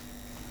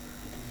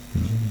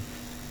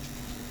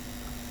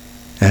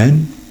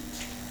 And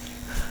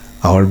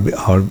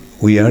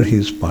we are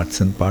His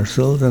parts and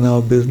parcels, and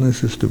our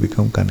business is to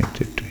become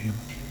connected to Him.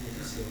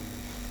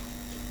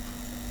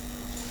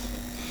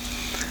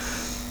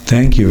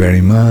 Thank you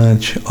very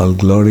much. All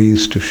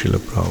glories to Srila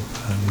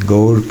Prabhupada.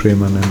 Gaur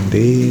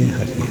Premanande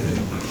Hari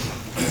Hari.